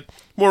things like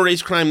more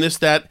race crime, this,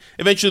 that.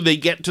 Eventually they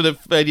get to the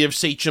idea of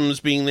sachems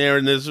being there,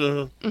 and there's...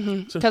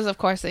 Because of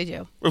course they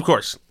do. Of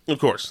course.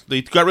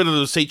 They got rid of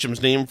the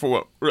sachem's name for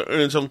what...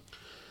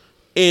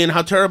 And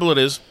how terrible it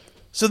is.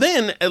 So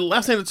then,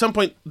 last night at some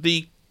point,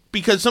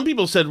 because some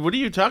people said, "What are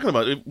you talking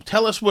about?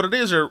 Tell us what it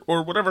is," or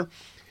whatever.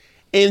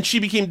 And she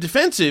became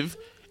defensive,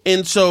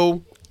 and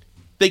so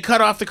they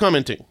cut off the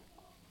commenting.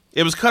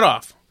 It was cut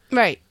off.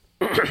 Right.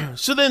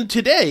 So then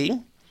today,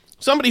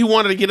 somebody who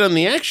wanted to get on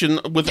the action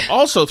with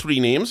also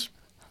 3 names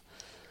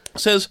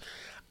says,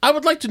 "I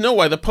would like to know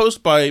why the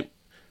post by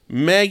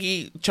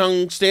Maggie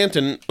Chung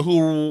Stanton,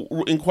 who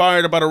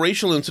inquired about a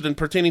racial incident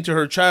pertaining to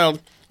her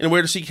child and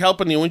where to seek help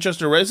on the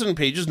Winchester resident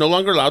page, is no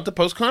longer allowed to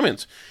post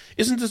comments.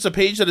 Isn't this a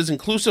page that is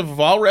inclusive of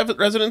all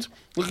residents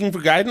looking for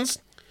guidance?"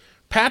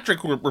 Patrick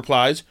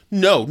replies,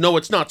 No,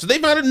 it's not. So they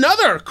found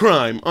another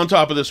crime on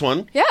top of this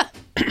one. Yeah.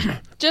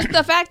 Just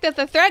the fact that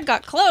the thread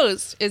got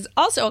closed is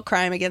also a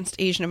crime against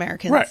Asian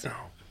Americans. Right.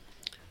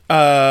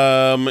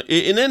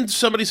 And then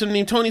somebody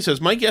named Tony says,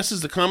 "My guess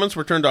is the comments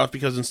were turned off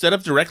because instead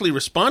of directly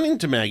responding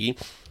to Maggie,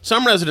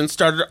 some residents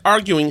started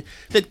arguing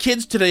that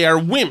kids today are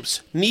wimps,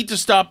 need to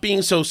stop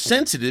being so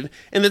sensitive,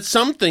 and that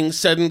some things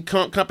said in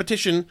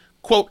competition,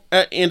 quote,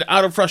 and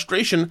out of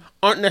frustration,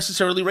 aren't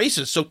necessarily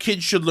racist, so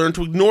kids should learn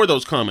to ignore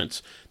those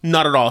comments.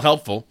 Not at all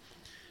helpful."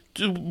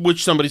 To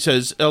which somebody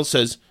else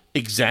says,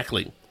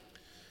 "Exactly."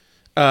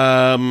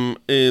 And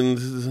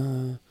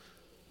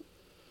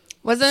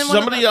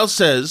somebody else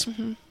says,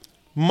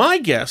 "My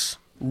guess,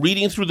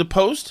 reading through the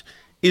post,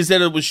 is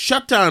that it was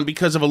shut down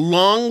because of a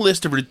long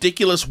list of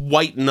ridiculous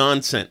white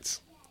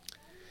nonsense."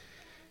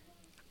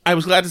 I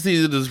was glad to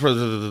see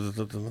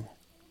that.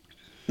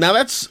 Now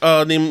that's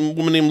a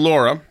woman named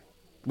Laura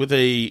with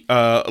a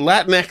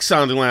Latinx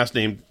sounding last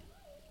name.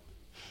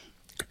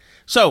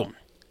 So,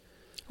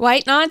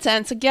 white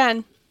nonsense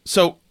again.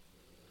 So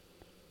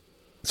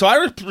I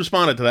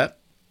responded to that.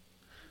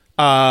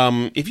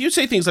 If you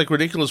say things like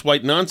ridiculous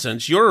white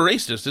nonsense, you're a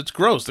racist. It's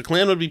gross. The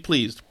Klan would be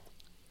pleased.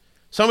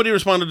 Somebody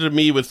responded to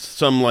me with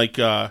some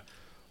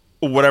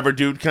whatever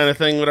dude kind of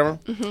thing, whatever.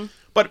 Mm-hmm.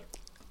 But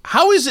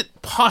how is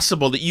it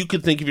possible that you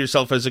could think of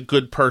yourself as a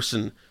good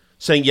person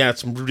saying, "Yeah,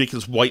 it's some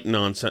ridiculous white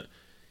nonsense"?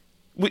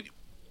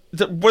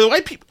 The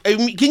white people,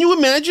 can you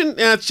imagine?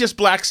 It's just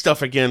black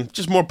stuff again.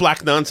 Just more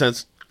black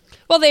nonsense.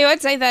 Well, they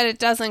would say that it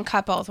doesn't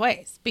cut both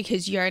ways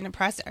because you're an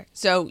oppressor.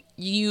 So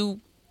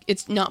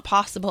it's not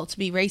possible to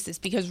be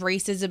racist because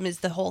racism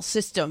is the whole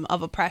system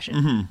of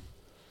oppression.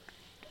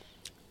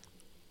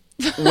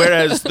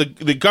 Whereas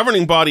the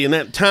governing body in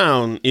that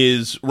town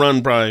is run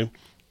by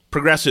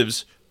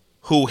progressives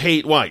who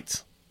hate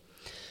whites.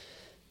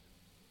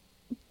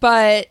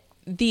 But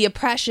the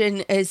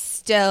oppression is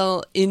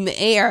still in the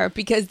air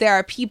because there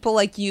are people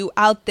like you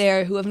out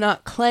there who have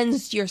not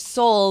cleansed your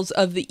souls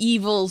of the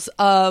evils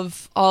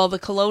of all the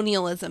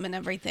colonialism and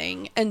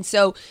everything. And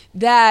so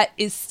that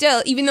is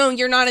still, even though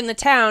you're not in the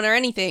town or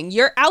anything,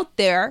 you're out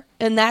there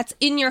and that's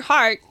in your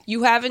heart.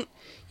 You haven't,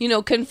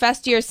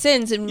 confessed your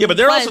sins. And but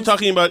they're also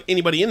talking about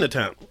anybody in the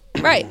town.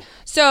 Right.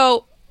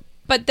 So,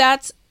 but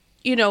that's,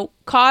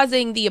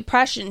 causing the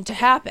oppression to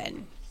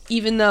happen,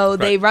 even though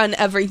they run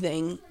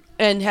everything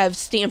and have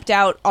stamped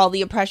out all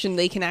the oppression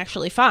they can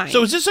actually find.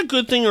 So is this a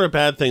good thing or a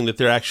bad thing that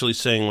they're actually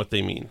saying what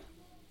they mean?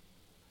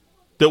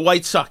 That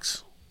white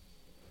sucks?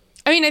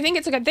 I mean, I think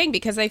it's a good thing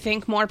because I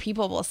think more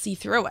people will see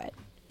through it.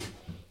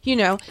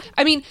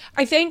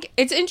 I think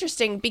it's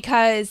interesting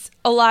because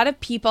a lot of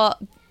people,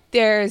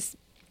 there's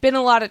been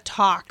a lot of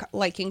talk,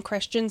 like in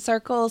Christian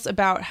circles,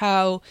 about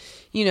how,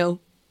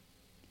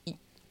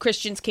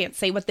 Christians can't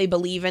say what they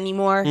believe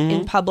anymore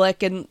in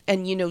public and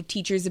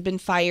teachers have been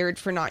fired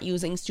for not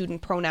using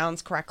student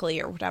pronouns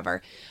correctly or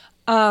whatever.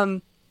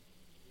 But,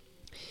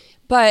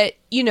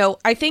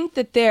 I think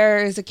that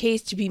there is a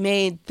case to be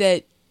made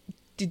that,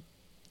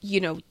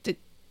 that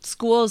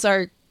schools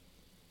are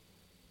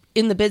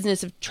in the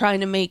business of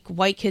trying to make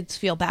white kids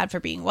feel bad for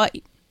being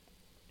white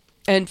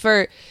and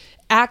for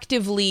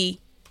actively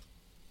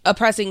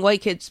oppressing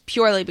white kids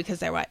purely because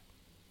they're white.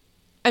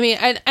 I mean,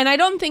 and I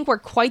don't think we're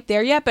quite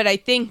there yet, but I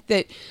think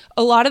that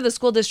a lot of the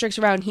school districts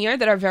around here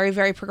that are very,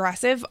 very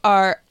progressive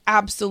are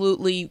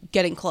absolutely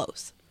getting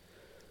close.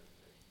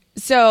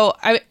 So,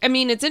 I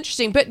mean, it's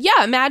interesting. But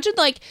yeah, imagine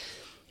like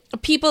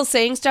people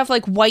saying stuff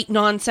like white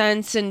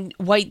nonsense and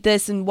white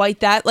this and white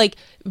that, like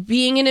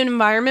being in an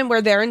environment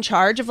where they're in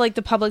charge of like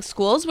the public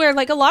schools where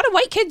like a lot of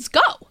white kids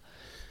go.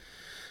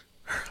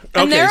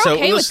 And they're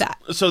okay with that.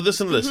 So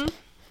listen to this.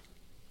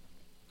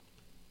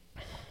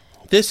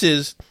 This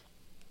is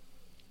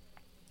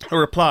a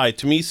reply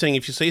to me saying,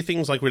 if you say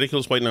things like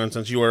ridiculous white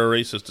nonsense, you are a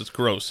racist. It's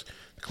gross.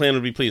 The Klan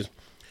would be pleased.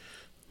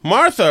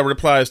 Martha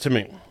replies to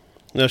me.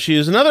 Now, she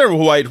is another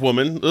white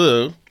woman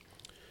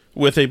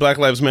with a Black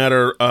Lives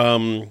Matter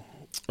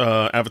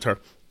avatar.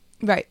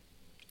 Right.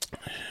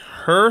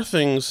 Her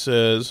thing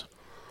says,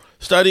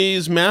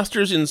 studies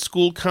master's in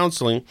school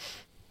counseling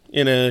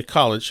in a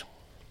college.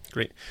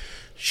 Great.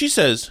 She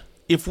says,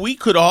 if we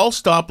could all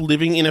stop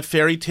living in a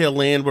fairy tale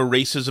land where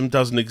racism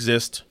doesn't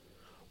exist,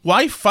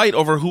 why fight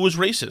over who is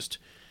racist?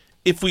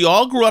 If we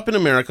all grew up in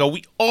America,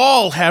 we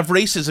all have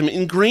racism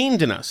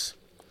ingrained in us.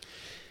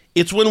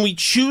 It's when we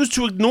choose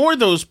to ignore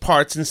those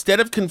parts instead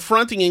of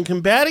confronting and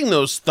combating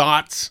those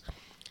thoughts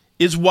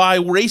is why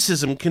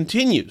racism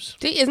continues.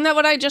 Isn't that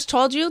what I just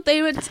told you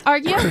they would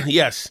argue?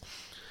 Yes.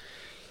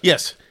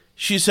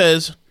 She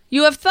says,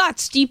 you have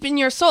thoughts deep in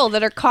your soul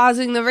that are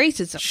causing the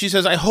racism. She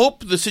says, I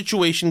hope the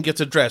situation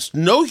gets addressed.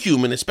 No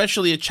human,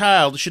 especially a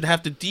child, should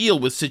have to deal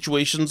with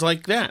situations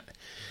like that.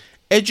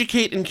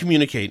 Educate and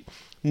communicate.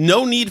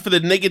 No need for the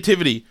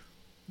negativity.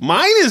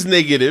 Mine is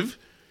negative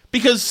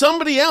because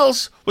somebody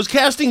else was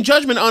casting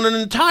judgment on an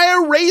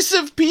entire race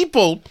of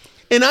people.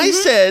 And I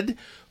said,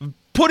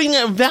 putting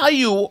a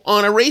value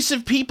on a race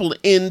of people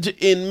in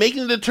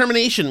making the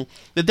determination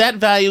that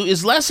value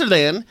is lesser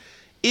than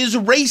is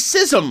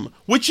racism,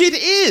 which it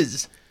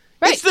is.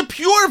 Right. It's the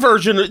pure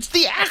version. It's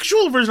the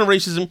actual version of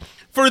racism.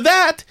 For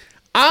that,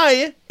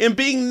 I am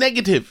being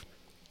negative.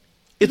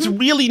 It's a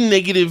really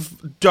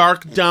negative,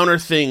 dark, downer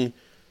thing.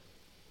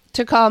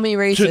 To call me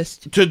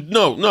racist.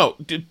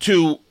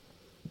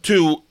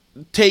 To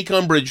take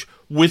umbrage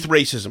with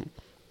racism.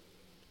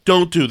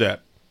 Don't do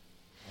that.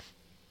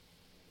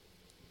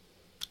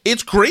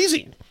 It's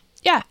crazy.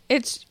 Yeah,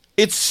 it's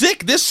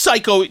sick. This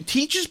psycho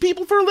teaches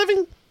people for a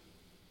living.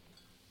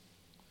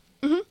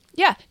 Mm-hmm.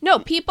 Yeah, no,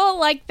 people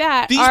like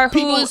that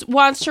who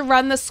wants to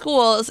run the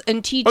schools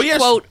and teach,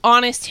 quote,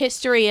 honest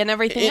history and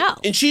everything else.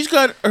 And she's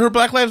got her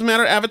Black Lives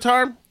Matter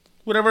avatar,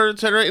 whatever,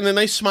 etc., and a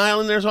nice smile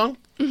in their song.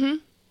 Mm-hmm.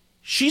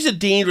 She's a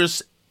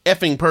dangerous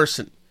effing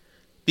person.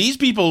 These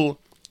people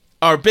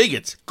are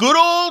bigots. Good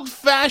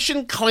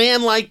old-fashioned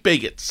Klan-like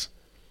bigots.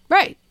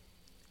 Right.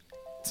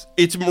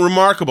 It's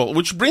remarkable,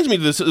 which brings me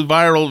to this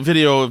viral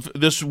video of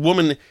this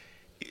woman,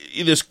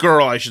 this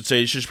girl, I should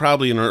say, she's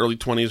probably in her early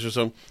 20s or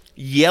so,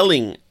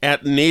 yelling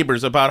at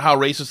neighbors about how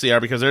racist they are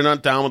because they're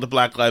not down with the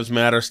Black Lives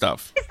Matter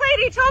stuff. This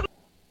lady told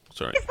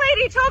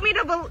me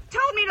to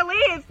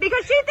leave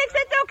because she thinks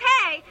it's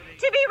okay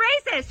to be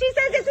racist. She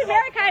says it's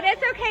America and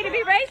it's okay to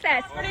be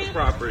racist. Off the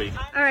property.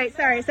 All right,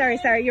 sorry.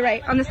 You're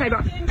right. On the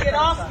sidewalk. Get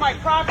off my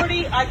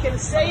property. I can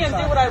say and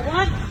do what I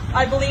want.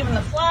 I believe in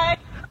the flag.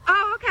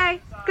 Oh,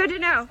 okay. Good to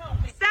know.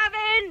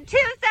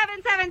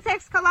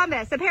 72776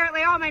 Columbus.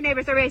 Apparently all my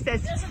neighbors are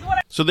racist.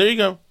 So there you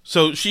go.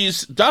 So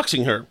she's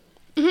doxing her.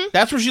 Mm-hmm.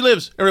 That's where she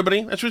lives,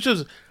 everybody. That's where she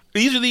lives.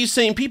 These are these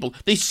same people.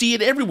 They see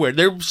it everywhere.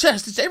 They're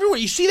obsessed. It's everywhere.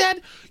 You see that?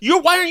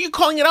 Why aren't you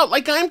calling it out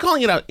like I'm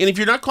calling it out? And if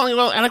you're not calling it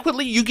out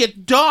adequately, you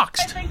get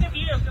doxxed. I think of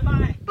you.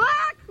 Goodbye.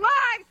 Black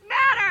Lives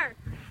Matter!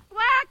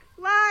 Black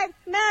Lives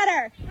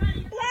Matter!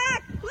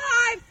 Black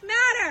Lives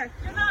Matter!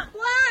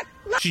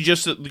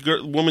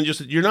 The woman just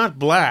said, "You're not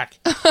black."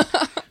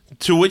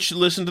 To which,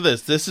 listen to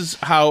this. This is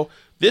how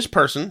this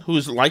person, who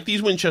is like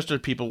these Winchester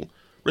people,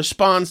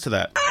 responds to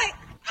that.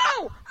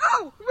 Oh,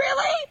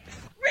 really?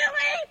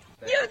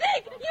 Really? You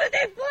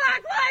think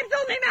black lives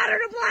only matter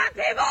to black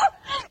people?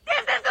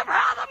 This is the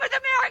problem with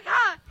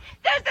America!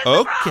 This is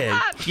the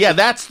problem! Yeah,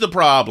 that's the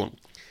problem.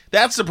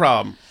 That's the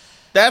problem.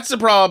 That's the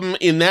problem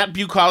in that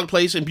bucolic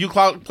place, and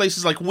bucolic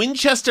places like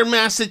Winchester,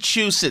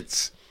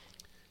 Massachusetts.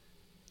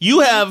 You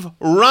have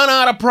run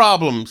out of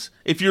problems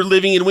if you're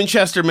living in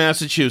Winchester,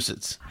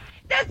 Massachusetts.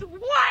 This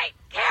white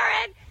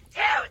Karen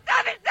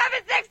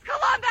 2776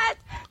 Columbus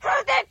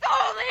who thinks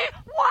only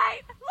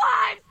white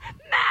lives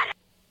matter.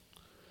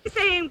 I'm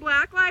saying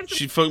black lives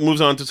She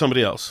moves on to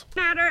somebody else.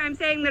 matter. I'm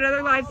saying that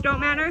other lives don't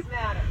matter.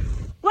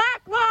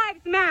 Black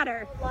lives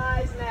matter.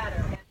 Lives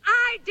matter.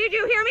 Did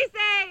you hear me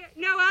say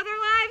no other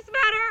lives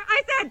matter?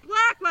 I said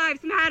black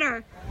lives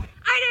matter.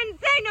 I didn't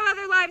say no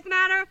other lives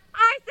matter.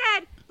 I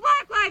said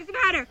black lives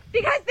matter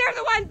because they're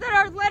the ones that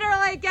are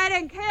literally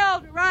getting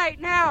killed right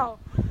now.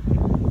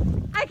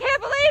 I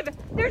can't believe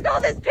there's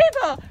all these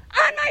people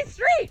on my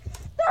street.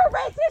 They're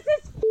racist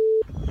as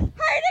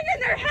hiding in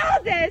their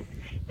houses,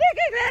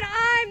 thinking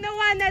that I'm the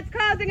one that's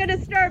causing a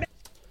disturbance.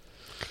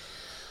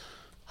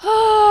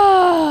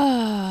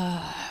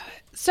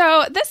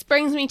 So this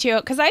brings me to,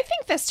 because I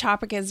think this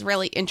topic is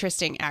really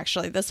interesting,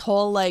 actually. This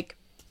whole, like,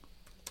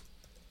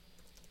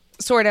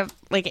 sort of,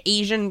 like,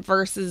 Asian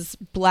versus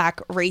black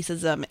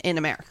racism in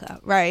America,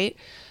 right?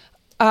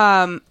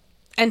 And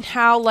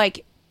how,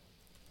 like,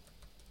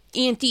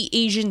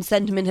 anti-Asian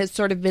sentiment has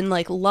sort of been,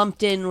 like,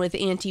 lumped in with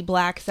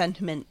anti-black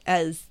sentiment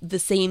as the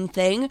same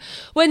thing,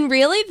 when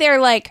really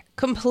they're, like,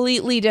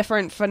 completely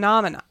different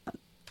phenomena,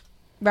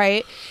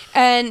 right?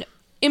 And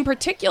in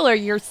particular,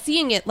 you're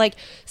seeing it, like,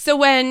 so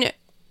when,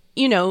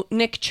 you know,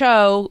 Nick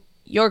Cho,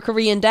 your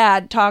Korean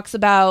dad, talks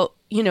about,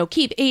 you know,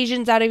 keep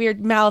Asians out of your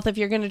mouth if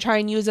you're going to try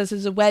and use us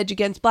as a wedge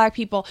against black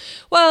people.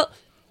 Well,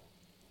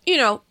 you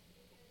know,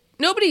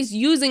 nobody's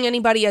using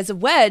anybody as a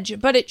wedge,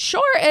 but it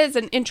sure is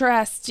an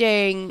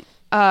interesting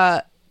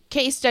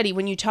case study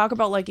when you talk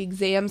about, like,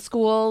 exam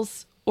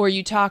schools, or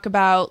you talk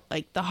about,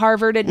 like, the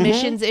Harvard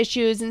admissions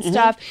issues and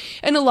stuff.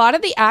 And a lot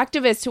of the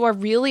activists who are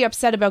really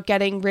upset about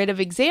getting rid of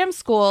exam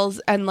schools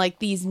and, like,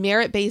 these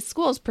merit-based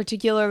schools,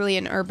 particularly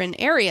in urban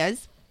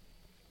areas,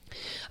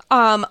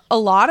 a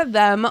lot of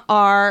them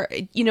are,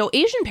 you know,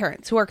 Asian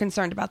parents who are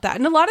concerned about that.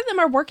 And a lot of them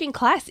are working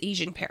class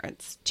Asian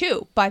parents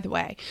too, by the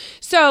way.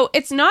 So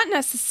it's not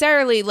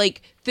necessarily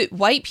like that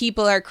white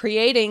people are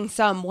creating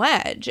some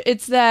wedge.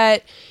 It's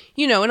that,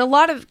 you know, in a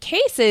lot of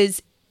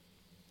cases,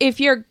 if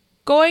you're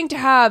going to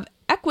have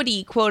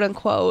equity, quote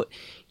unquote,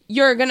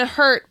 you're going to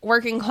hurt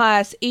working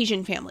class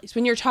Asian families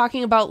when you're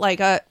talking about, like,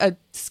 a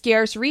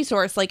scarce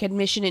resource like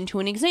admission into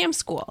an exam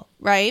school,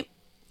 right?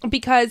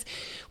 Because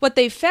what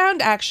they've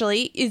found,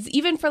 actually, is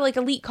even for, like,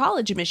 elite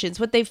college admissions,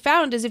 what they've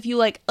found is if you,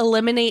 like,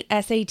 eliminate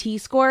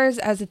SAT scores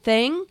as a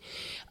thing,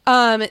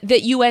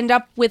 that you end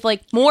up with,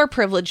 like, more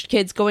privileged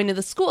kids going to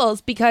the schools,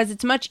 because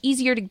it's much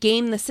easier to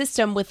game the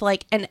system with,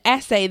 like, an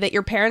essay that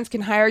your parents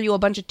can hire you a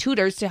bunch of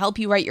tutors to help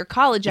you write your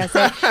college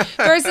essay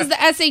versus the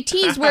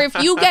SATs, where if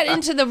you get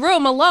into the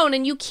room alone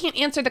and you can't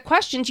answer the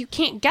questions, you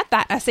can't get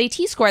that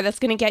SAT score that's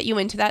going to get you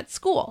into that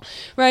school,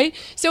 right?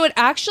 So it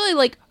actually,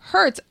 like,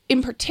 hurts,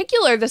 in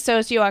particular, the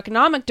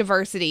socioeconomic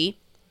diversity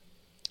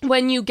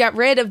when you get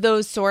rid of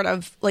those sort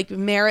of, like,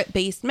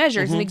 merit-based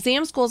measures. And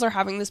exam schools are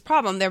having this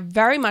problem. They're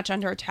very much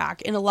under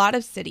attack in a lot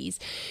of cities.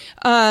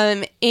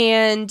 And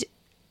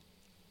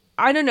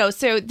I don't know.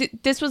 So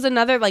this was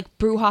another, like,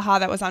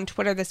 brouhaha that was on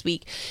Twitter this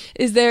week.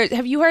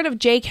 Have you heard of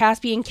J.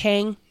 Caspian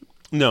Kang?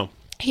 No.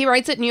 He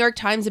writes at New York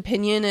Times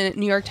Opinion and at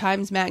New York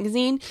Times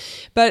Magazine,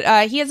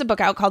 but he has a book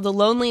out called The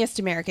Loneliest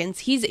Americans.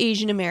 He's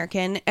Asian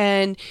American,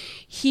 and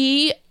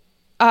he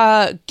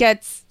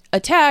gets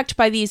attacked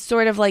by these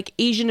sort of, like,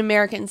 Asian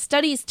American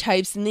studies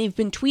types, and they've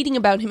been tweeting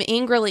about him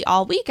angrily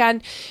all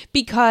weekend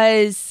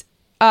because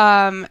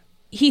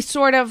he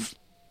sort of,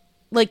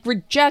 like,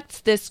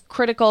 rejects this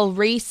critical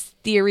race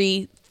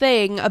theory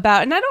thing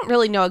about, and I don't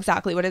really know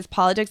exactly what his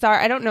politics are.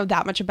 I don't know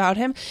that much about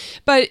him,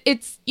 but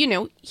it's, you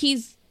know,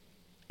 he's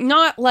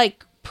not,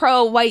 like,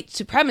 pro-white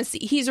supremacy.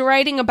 He's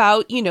writing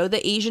about, you know,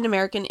 the Asian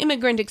American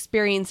immigrant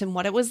experience and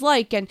what it was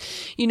like, and,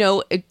 you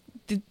know,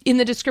 in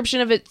the description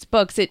of its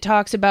books, it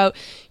talks about,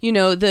 you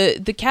know,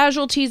 the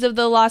casualties of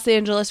the Los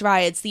Angeles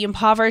riots, the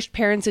impoverished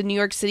parents in New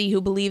York City who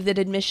believe that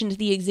admission to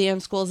the exam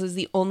schools is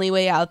the only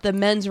way out, the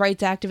men's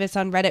rights activists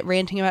on Reddit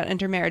ranting about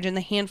intermarriage, and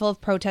the handful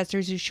of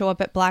protesters who show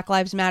up at Black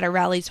Lives Matter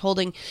rallies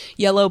holding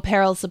Yellow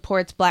Peril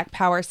supports Black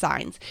Power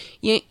signs.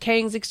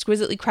 Kang's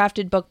exquisitely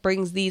crafted book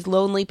brings these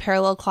lonely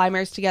parallel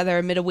climbers together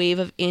amid a wave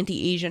of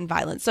anti-Asian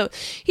violence. So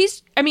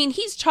he's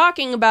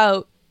talking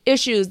about,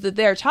 issues that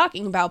they're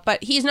talking about,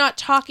 but he's not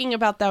talking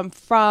about them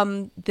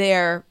from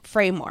their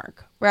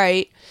framework,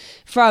 right?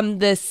 From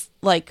this,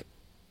 like,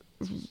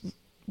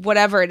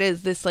 whatever it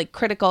is, this, like,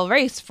 critical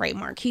race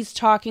framework. He's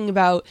talking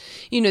about,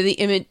 you know, the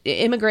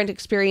immigrant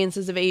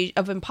experiences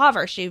of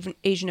impoverished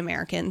Asian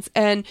Americans.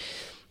 And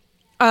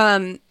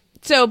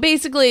so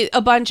basically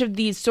a bunch of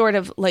these sort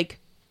of, like,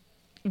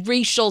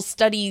 racial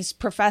studies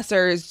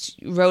professors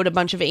wrote a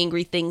bunch of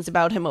angry things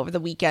about him over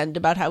the weekend,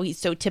 about how he's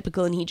so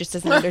typical and he just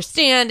doesn't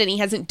understand and he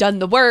hasn't done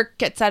the work,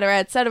 et cetera,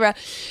 et cetera.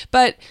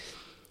 But,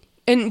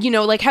 and, you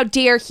know, like, how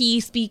dare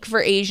he speak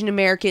for Asian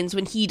Americans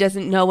when he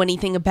doesn't know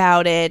anything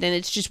about it, and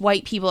it's just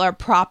white people are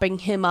propping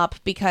him up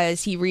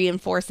because he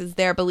reinforces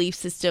their belief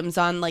systems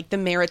on, like, the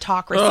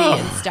meritocracy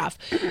and stuff.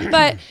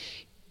 But,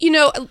 you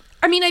know,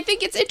 I mean, I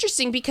think it's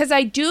interesting because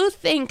I do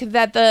think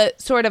that the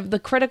sort of the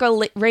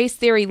critical race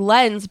theory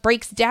lens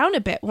breaks down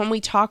a bit when we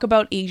talk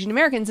about Asian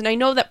Americans. And I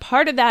know that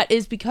part of that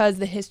is because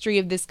the history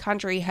of this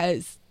country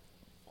has,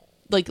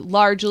 like,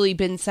 largely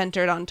been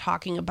centered on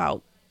talking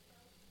about,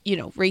 you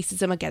know,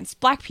 racism against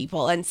Black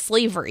people and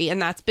slavery.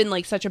 And that's been,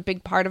 like, such a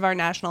big part of our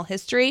national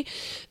history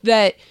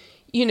that,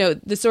 you know,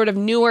 the sort of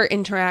newer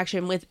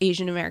interaction with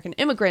Asian American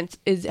immigrants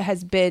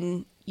has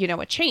been, you know,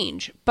 a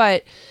change.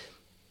 But,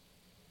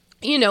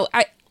 you know,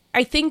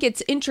 I think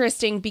it's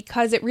interesting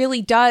because it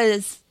really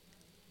does,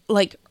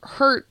 like,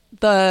 hurt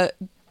the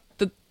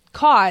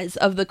cause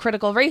of the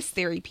critical race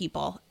theory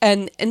people.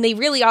 And they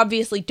really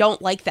obviously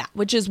don't like that,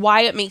 which is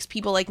why it makes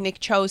people like Nick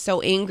Cho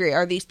so angry,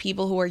 are these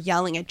people who are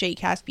yelling at Jay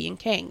Caspian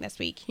King this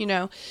week, you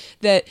know,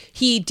 that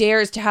he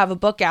dares to have a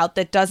book out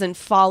that doesn't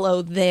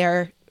follow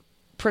their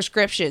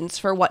prescriptions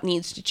for what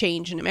needs to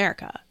change in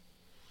America.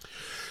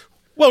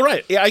 Well,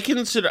 right. Yeah, I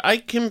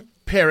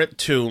compare it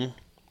to,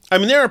 I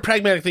mean, there are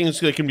pragmatic things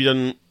that can be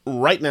done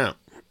right now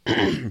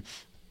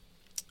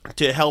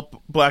to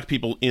help Black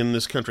people in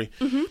this country.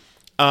 Mm-hmm.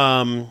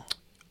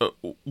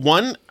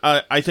 One,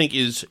 I think,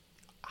 is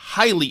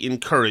highly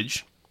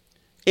encourage,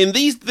 and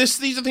these are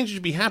things that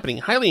should be happening,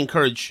 highly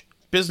encourage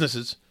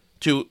businesses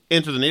to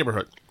enter the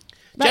neighborhood.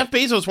 Right. Jeff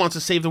Bezos wants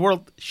to save the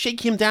world.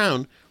 Shake him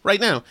down right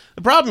now.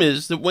 The problem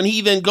is that when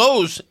he then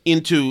goes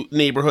into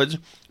neighborhoods,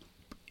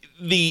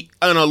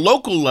 on a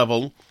local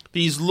level,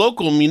 these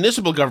local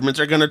municipal governments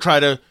are going to try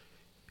to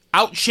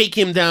outshake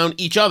him down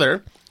each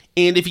other.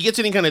 And if he gets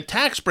any kind of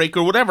tax break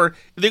or whatever,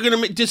 they're going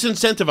to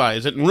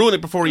disincentivize it and ruin it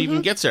before he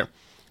even gets there.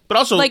 But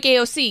also, like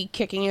AOC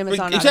kicking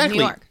Amazon out of New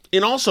York.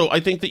 And also, I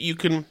think that you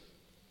can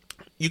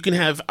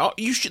have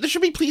there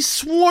should be police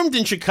swarmed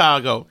in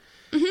Chicago.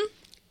 Mm-hmm.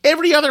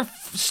 Every other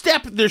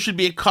step, there should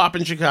be a cop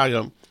in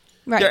Chicago.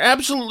 Right. There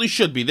absolutely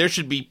should be. There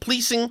should be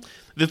policing.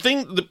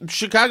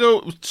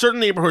 Chicago, certain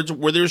neighborhoods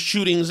where there's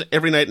shootings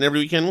every night and every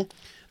weekend,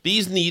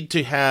 these need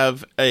to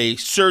have a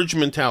surge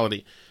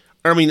mentality.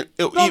 I mean,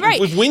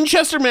 if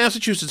Winchester,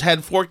 Massachusetts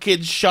had 4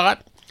 kids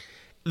shot,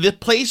 the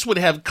place would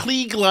have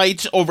Klieg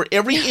lights over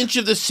every inch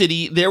of the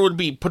city. There would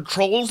be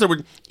patrols.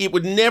 It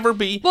would never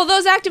be. Well,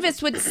 those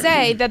activists would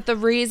say that the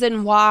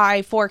reason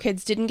why 4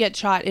 kids didn't get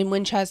shot in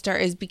Winchester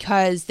is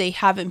because they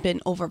haven't been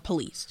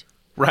over-policed.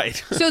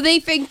 Right. So they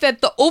think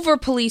that the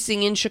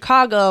over-policing in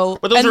Chicago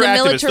and the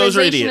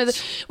militarization of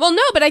the... Well,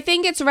 no, but I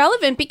think it's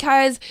relevant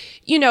because,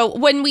 you know,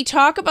 when we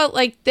talk about,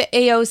 like, the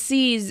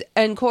AOCs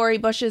and Cori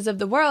Bushes of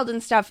the world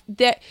and stuff,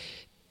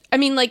 I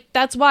mean, like,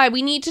 that's why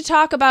we need to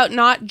talk about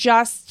not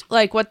just,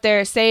 like, what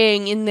they're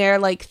saying in their,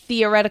 like,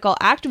 theoretical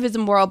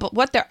activism world, but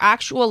what their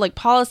actual, like,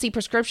 policy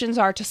prescriptions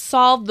are to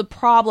solve the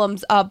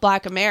problems of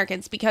Black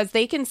Americans, because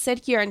they can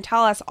sit here and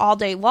tell us all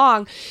day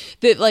long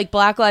that, like,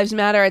 Black Lives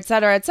Matter, et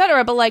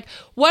cetera, but, like,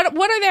 what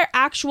are their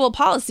actual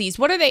policies?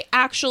 What are they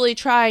actually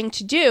trying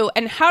to do?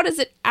 And how does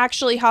it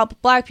actually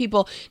help Black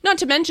people? Not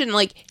to mention,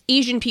 like,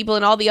 Asian people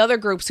and all the other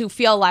groups who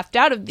feel left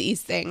out of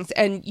these things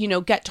and, you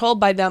know, get told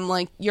by them,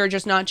 like, you're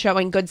just not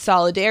showing good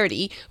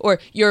solidarity, or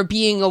you're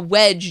being a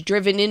wedge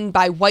driven in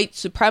by white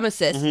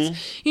supremacists.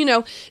 Mm-hmm. You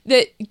know,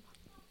 that,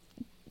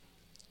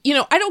 you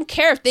know, I don't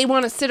care if they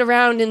want to sit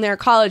around in their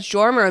college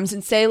dorm rooms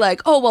and say, like,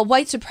 oh, well,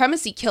 white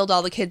supremacy killed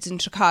all the kids in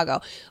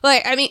Chicago.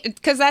 Like, I mean,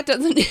 because that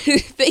doesn't,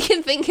 they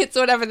can think it's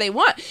whatever they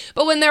want.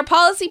 But when their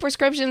policy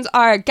prescriptions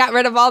are get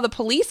rid of all the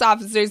police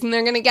officers and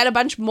they're going to get a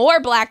bunch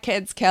more Black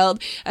kids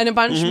killed and a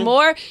bunch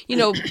more, you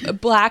know,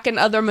 Black and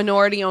other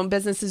minority-owned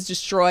businesses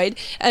destroyed,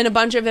 and a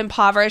bunch of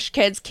impoverished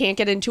kids can't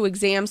get into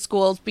exam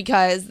schools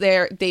because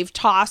they've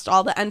tossed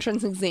all the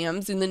entrance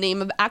exams in the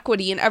name of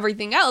equity and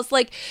everything else,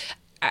 like,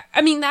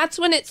 I mean, that's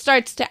when it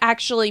starts to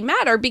actually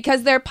matter,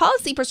 because their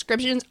policy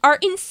prescriptions are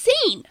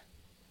insane.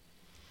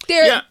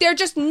 They're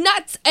just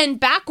nuts and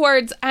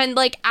backwards and,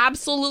 like,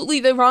 absolutely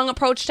the wrong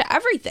approach to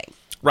everything.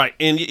 Right.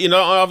 And, you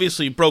know,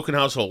 obviously broken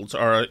households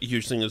are a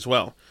huge thing as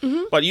well.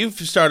 Mm-hmm. But you've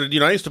started,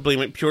 you know, I used to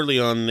blame it purely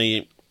on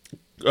the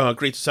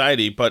Great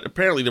Society, but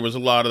apparently there was a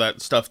lot of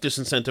that stuff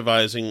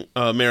disincentivizing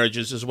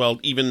marriages as well,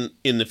 even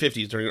in the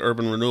 50s during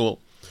urban renewal.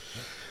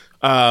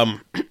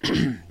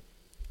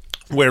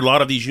 Where a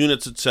lot of these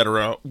units, et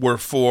cetera, were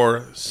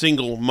for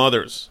single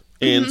mothers.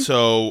 And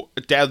so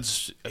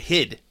dads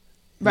hid.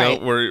 Right. You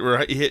know,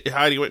 were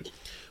hiding away.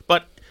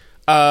 But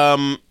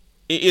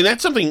And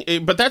that's something,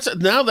 but that's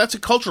a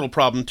cultural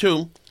problem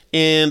too.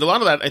 And a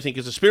lot of that, I think,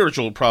 is a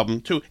spiritual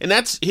problem too. And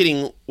that's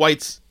hitting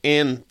whites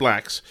and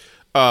blacks.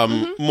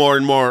 More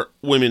and more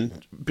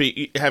women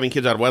having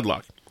kids out of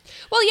wedlock.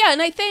 Well, yeah,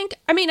 and I think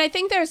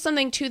there's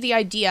something to the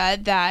idea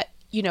that,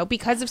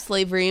 because of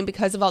slavery and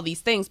because of all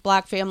these things,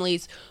 black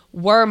families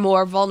were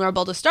more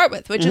vulnerable to start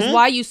with, which is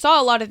why you saw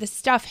a lot of this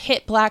stuff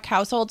hit black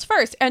households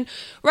first. And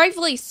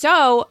rightfully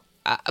so,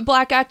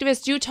 black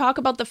activists do talk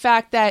about the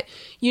fact that,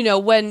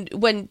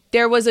 when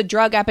there was a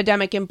drug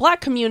epidemic in black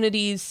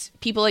communities,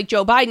 people like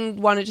Joe Biden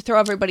wanted to throw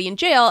everybody in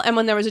jail. And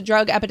when there was a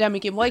drug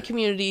epidemic in white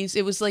communities,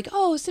 it was like,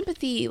 oh,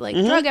 sympathy, like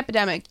drug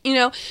epidemic,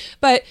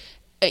 But,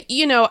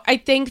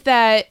 I think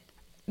that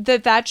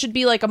should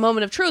be like a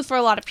moment of truth for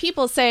a lot of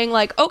people, saying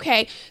like,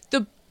 okay,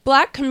 the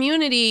black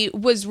community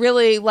was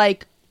really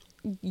like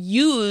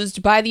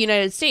used by the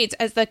United States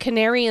as the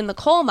canary in the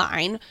coal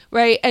mine,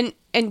 right? And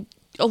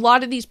a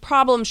lot of these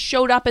problems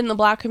showed up in the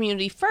black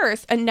community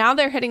first, and now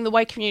they're hitting the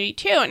white community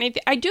too. And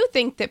I do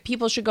think that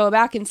people should go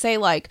back and say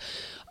like,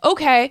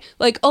 okay,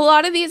 like a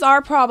lot of these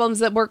are problems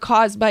that were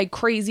caused by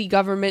crazy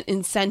government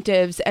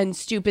incentives and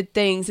stupid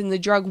things and the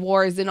drug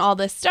wars and all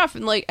this stuff.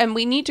 And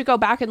we need to go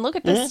back and look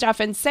at this stuff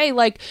and say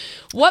like,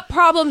 what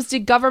problems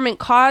did government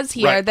cause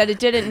here that it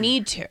didn't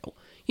need to?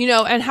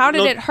 And how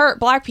did it hurt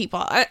black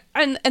people?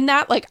 And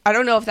that, like, I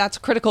don't know if that's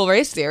critical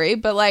race theory,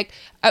 but like,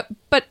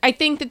 but I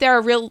think that there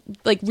are real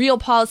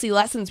policy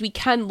lessons we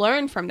can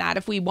learn from that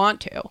if we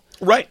want to.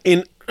 Right.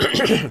 In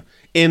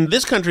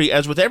this country,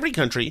 as with every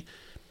country,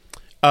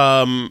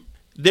 there's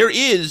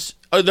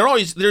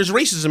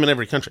racism in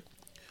every country.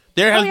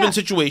 There have been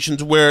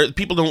situations where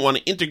people don't want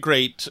to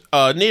integrate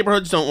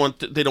neighborhoods,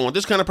 they don't want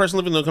this kind of person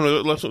living, et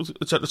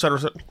cetera,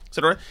 et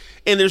cetera.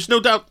 And there's no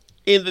doubt.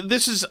 And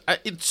this is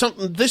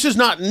this is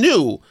not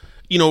new,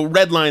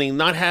 redlining,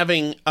 not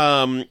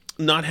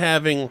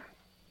having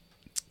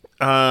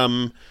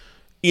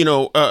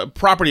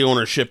property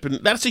ownership, and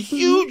that's a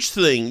huge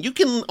thing. You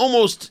can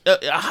almost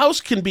a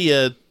house can be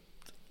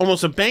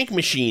almost a bank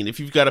machine if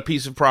you've got a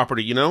piece of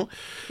property, right?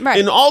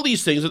 And all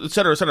these things, et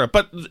cetera, et cetera.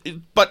 But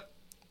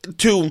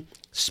to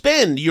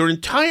spend your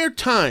entire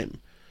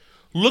time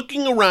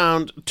looking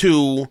around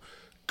to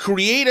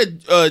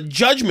create a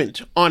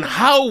judgment on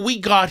how we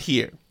got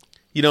here.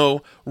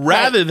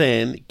 Rather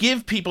than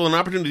give people an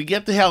opportunity to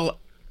get the hell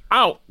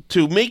out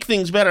to make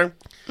things better,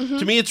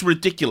 to me, it's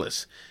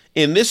ridiculous.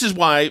 And this is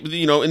why,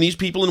 and these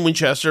people in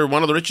Winchester,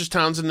 one of the richest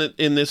towns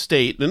in this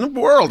state, in the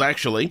world,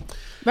 actually,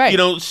 right?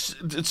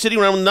 Sitting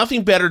around with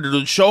nothing better to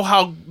do, show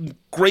how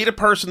great a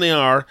person they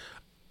are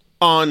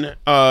on,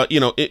 on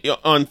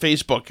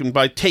Facebook, and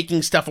by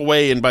taking stuff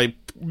away and by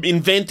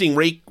inventing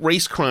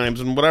race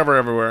crimes and whatever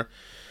everywhere.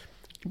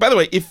 By the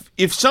way,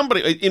 if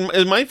somebody,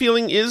 in my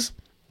feeling is,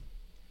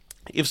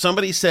 if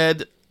somebody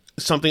said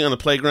something on the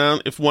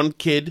playground, if one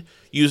kid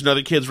used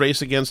another kid's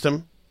race against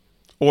him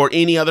or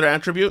any other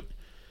attribute,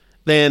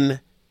 then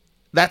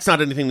that's not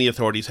anything the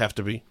authorities have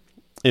to be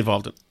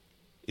involved in.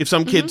 If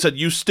some kid said,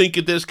 you stink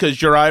at this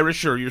because you're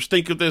Irish, or you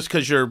stink at this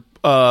because you're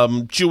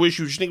Jewish,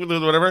 you stink at this,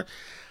 whatever,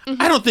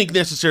 I don't think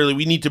necessarily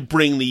we need to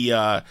bring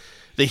the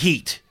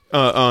heat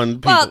on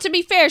people. Well, to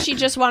be fair, she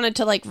just wanted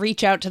to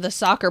reach out to the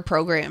soccer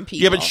program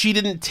people. Yeah, but she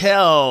didn't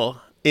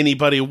tell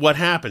anybody what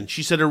happened.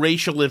 She said a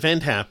racial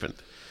event happened.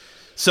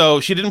 So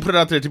she didn't put it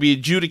out there to be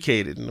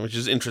adjudicated, which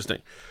is interesting.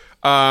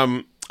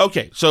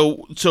 Okay,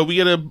 so we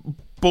got to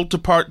bolt to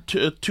part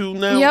 2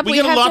 now? Yep,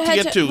 we got a lot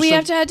to get to. We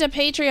have to head to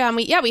Patreon.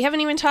 We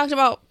haven't even talked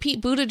about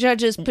Pete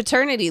Buttigieg's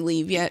paternity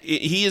leave yet.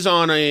 He is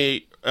on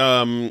a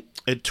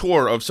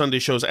tour of Sunday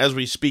shows as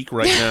we speak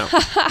right now.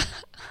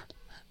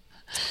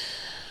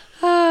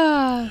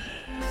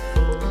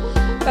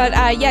 But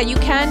you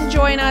can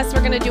join us.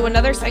 We're going to do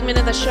another segment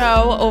of the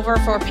show over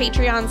for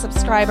Patreon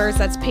subscribers.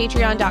 That's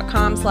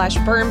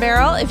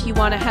patreon.com/burnbarrel if you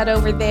want to head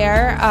over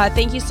there.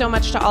 Thank you so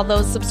much to all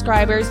those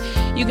subscribers.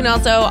 You can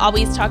also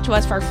always talk to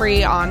us for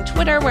free on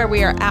Twitter, where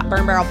we are at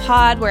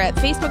burnbarrelpod. We're at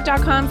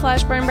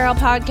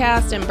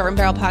facebook.com/burnbarrelpodcast and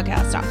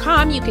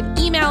burnbarrelpodcast.com. You can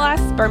email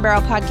us,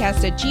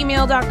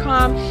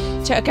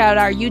 burnbarrelpodcast@gmail.com. Check out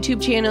our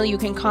YouTube channel. You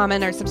can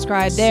comment or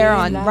subscribe there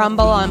on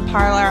Rumble, on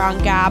Parler,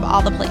 on Gab,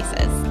 all the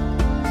places.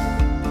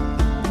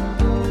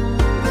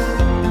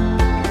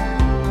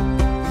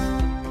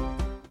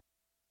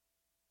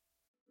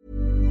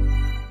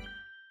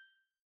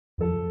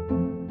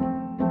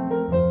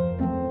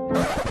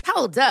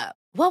 Hold up.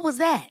 What was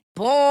that?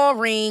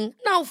 Boring.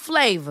 No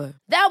flavor.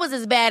 That was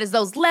as bad as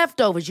those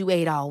leftovers you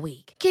ate all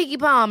week. Keke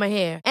Palmer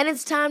here. And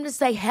it's time to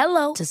say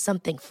hello to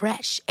something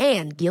fresh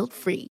and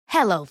guilt-free.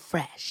 Hello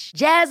Fresh.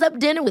 Jazz up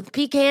dinner with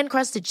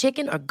pecan-crusted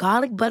chicken or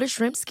garlic butter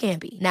shrimp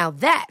scampi. Now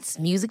that's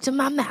music to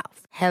my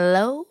mouth.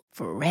 Hello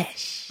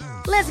Fresh.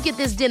 Let's get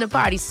this dinner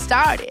party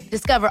started.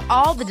 Discover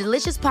all the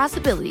delicious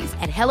possibilities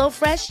at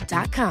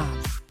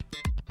HelloFresh.com.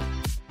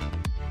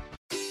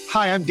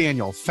 Hi, I'm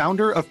Daniel,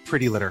 founder of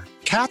Pretty Litter.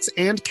 Cats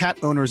and cat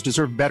owners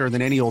deserve better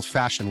than any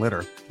old-fashioned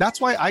litter. That's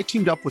why I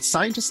teamed up with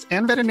scientists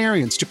and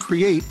veterinarians to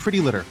create Pretty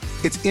Litter.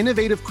 Its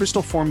innovative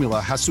crystal formula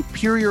has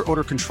superior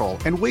odor control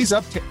and weighs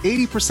up to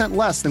 80%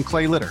 less than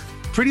clay litter.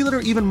 Pretty Litter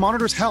even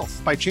monitors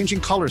health by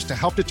changing colors to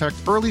help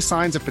detect early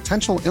signs of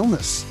potential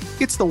illness.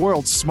 It's the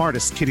world's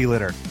smartest kitty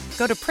litter.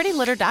 Go to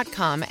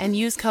prettylitter.com and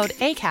use code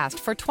ACAST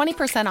for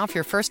 20% off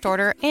your first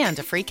order and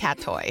a free cat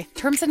toy.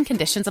 Terms and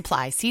conditions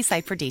apply. See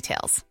site for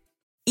details.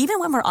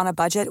 Even when we're on a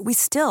budget, we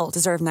still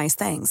deserve nice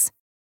things.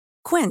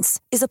 Quince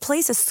is a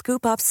place to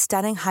scoop up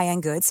stunning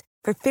high-end goods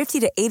for 50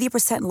 to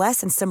 80%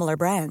 less than similar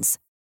brands.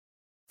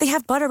 They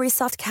have buttery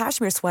soft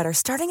cashmere sweaters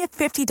starting at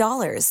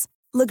 $50,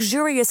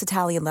 luxurious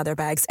Italian leather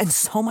bags, and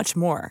so much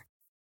more.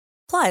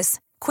 Plus,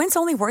 Quince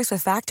only works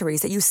with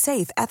factories that use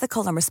safe,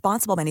 ethical, and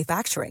responsible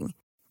manufacturing.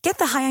 Get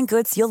the high-end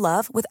goods you'll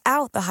love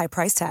without the high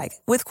price tag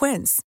with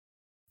Quince.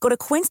 Go to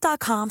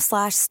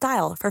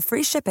quince.com/style for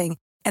free shipping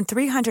and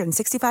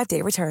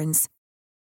 365-day returns.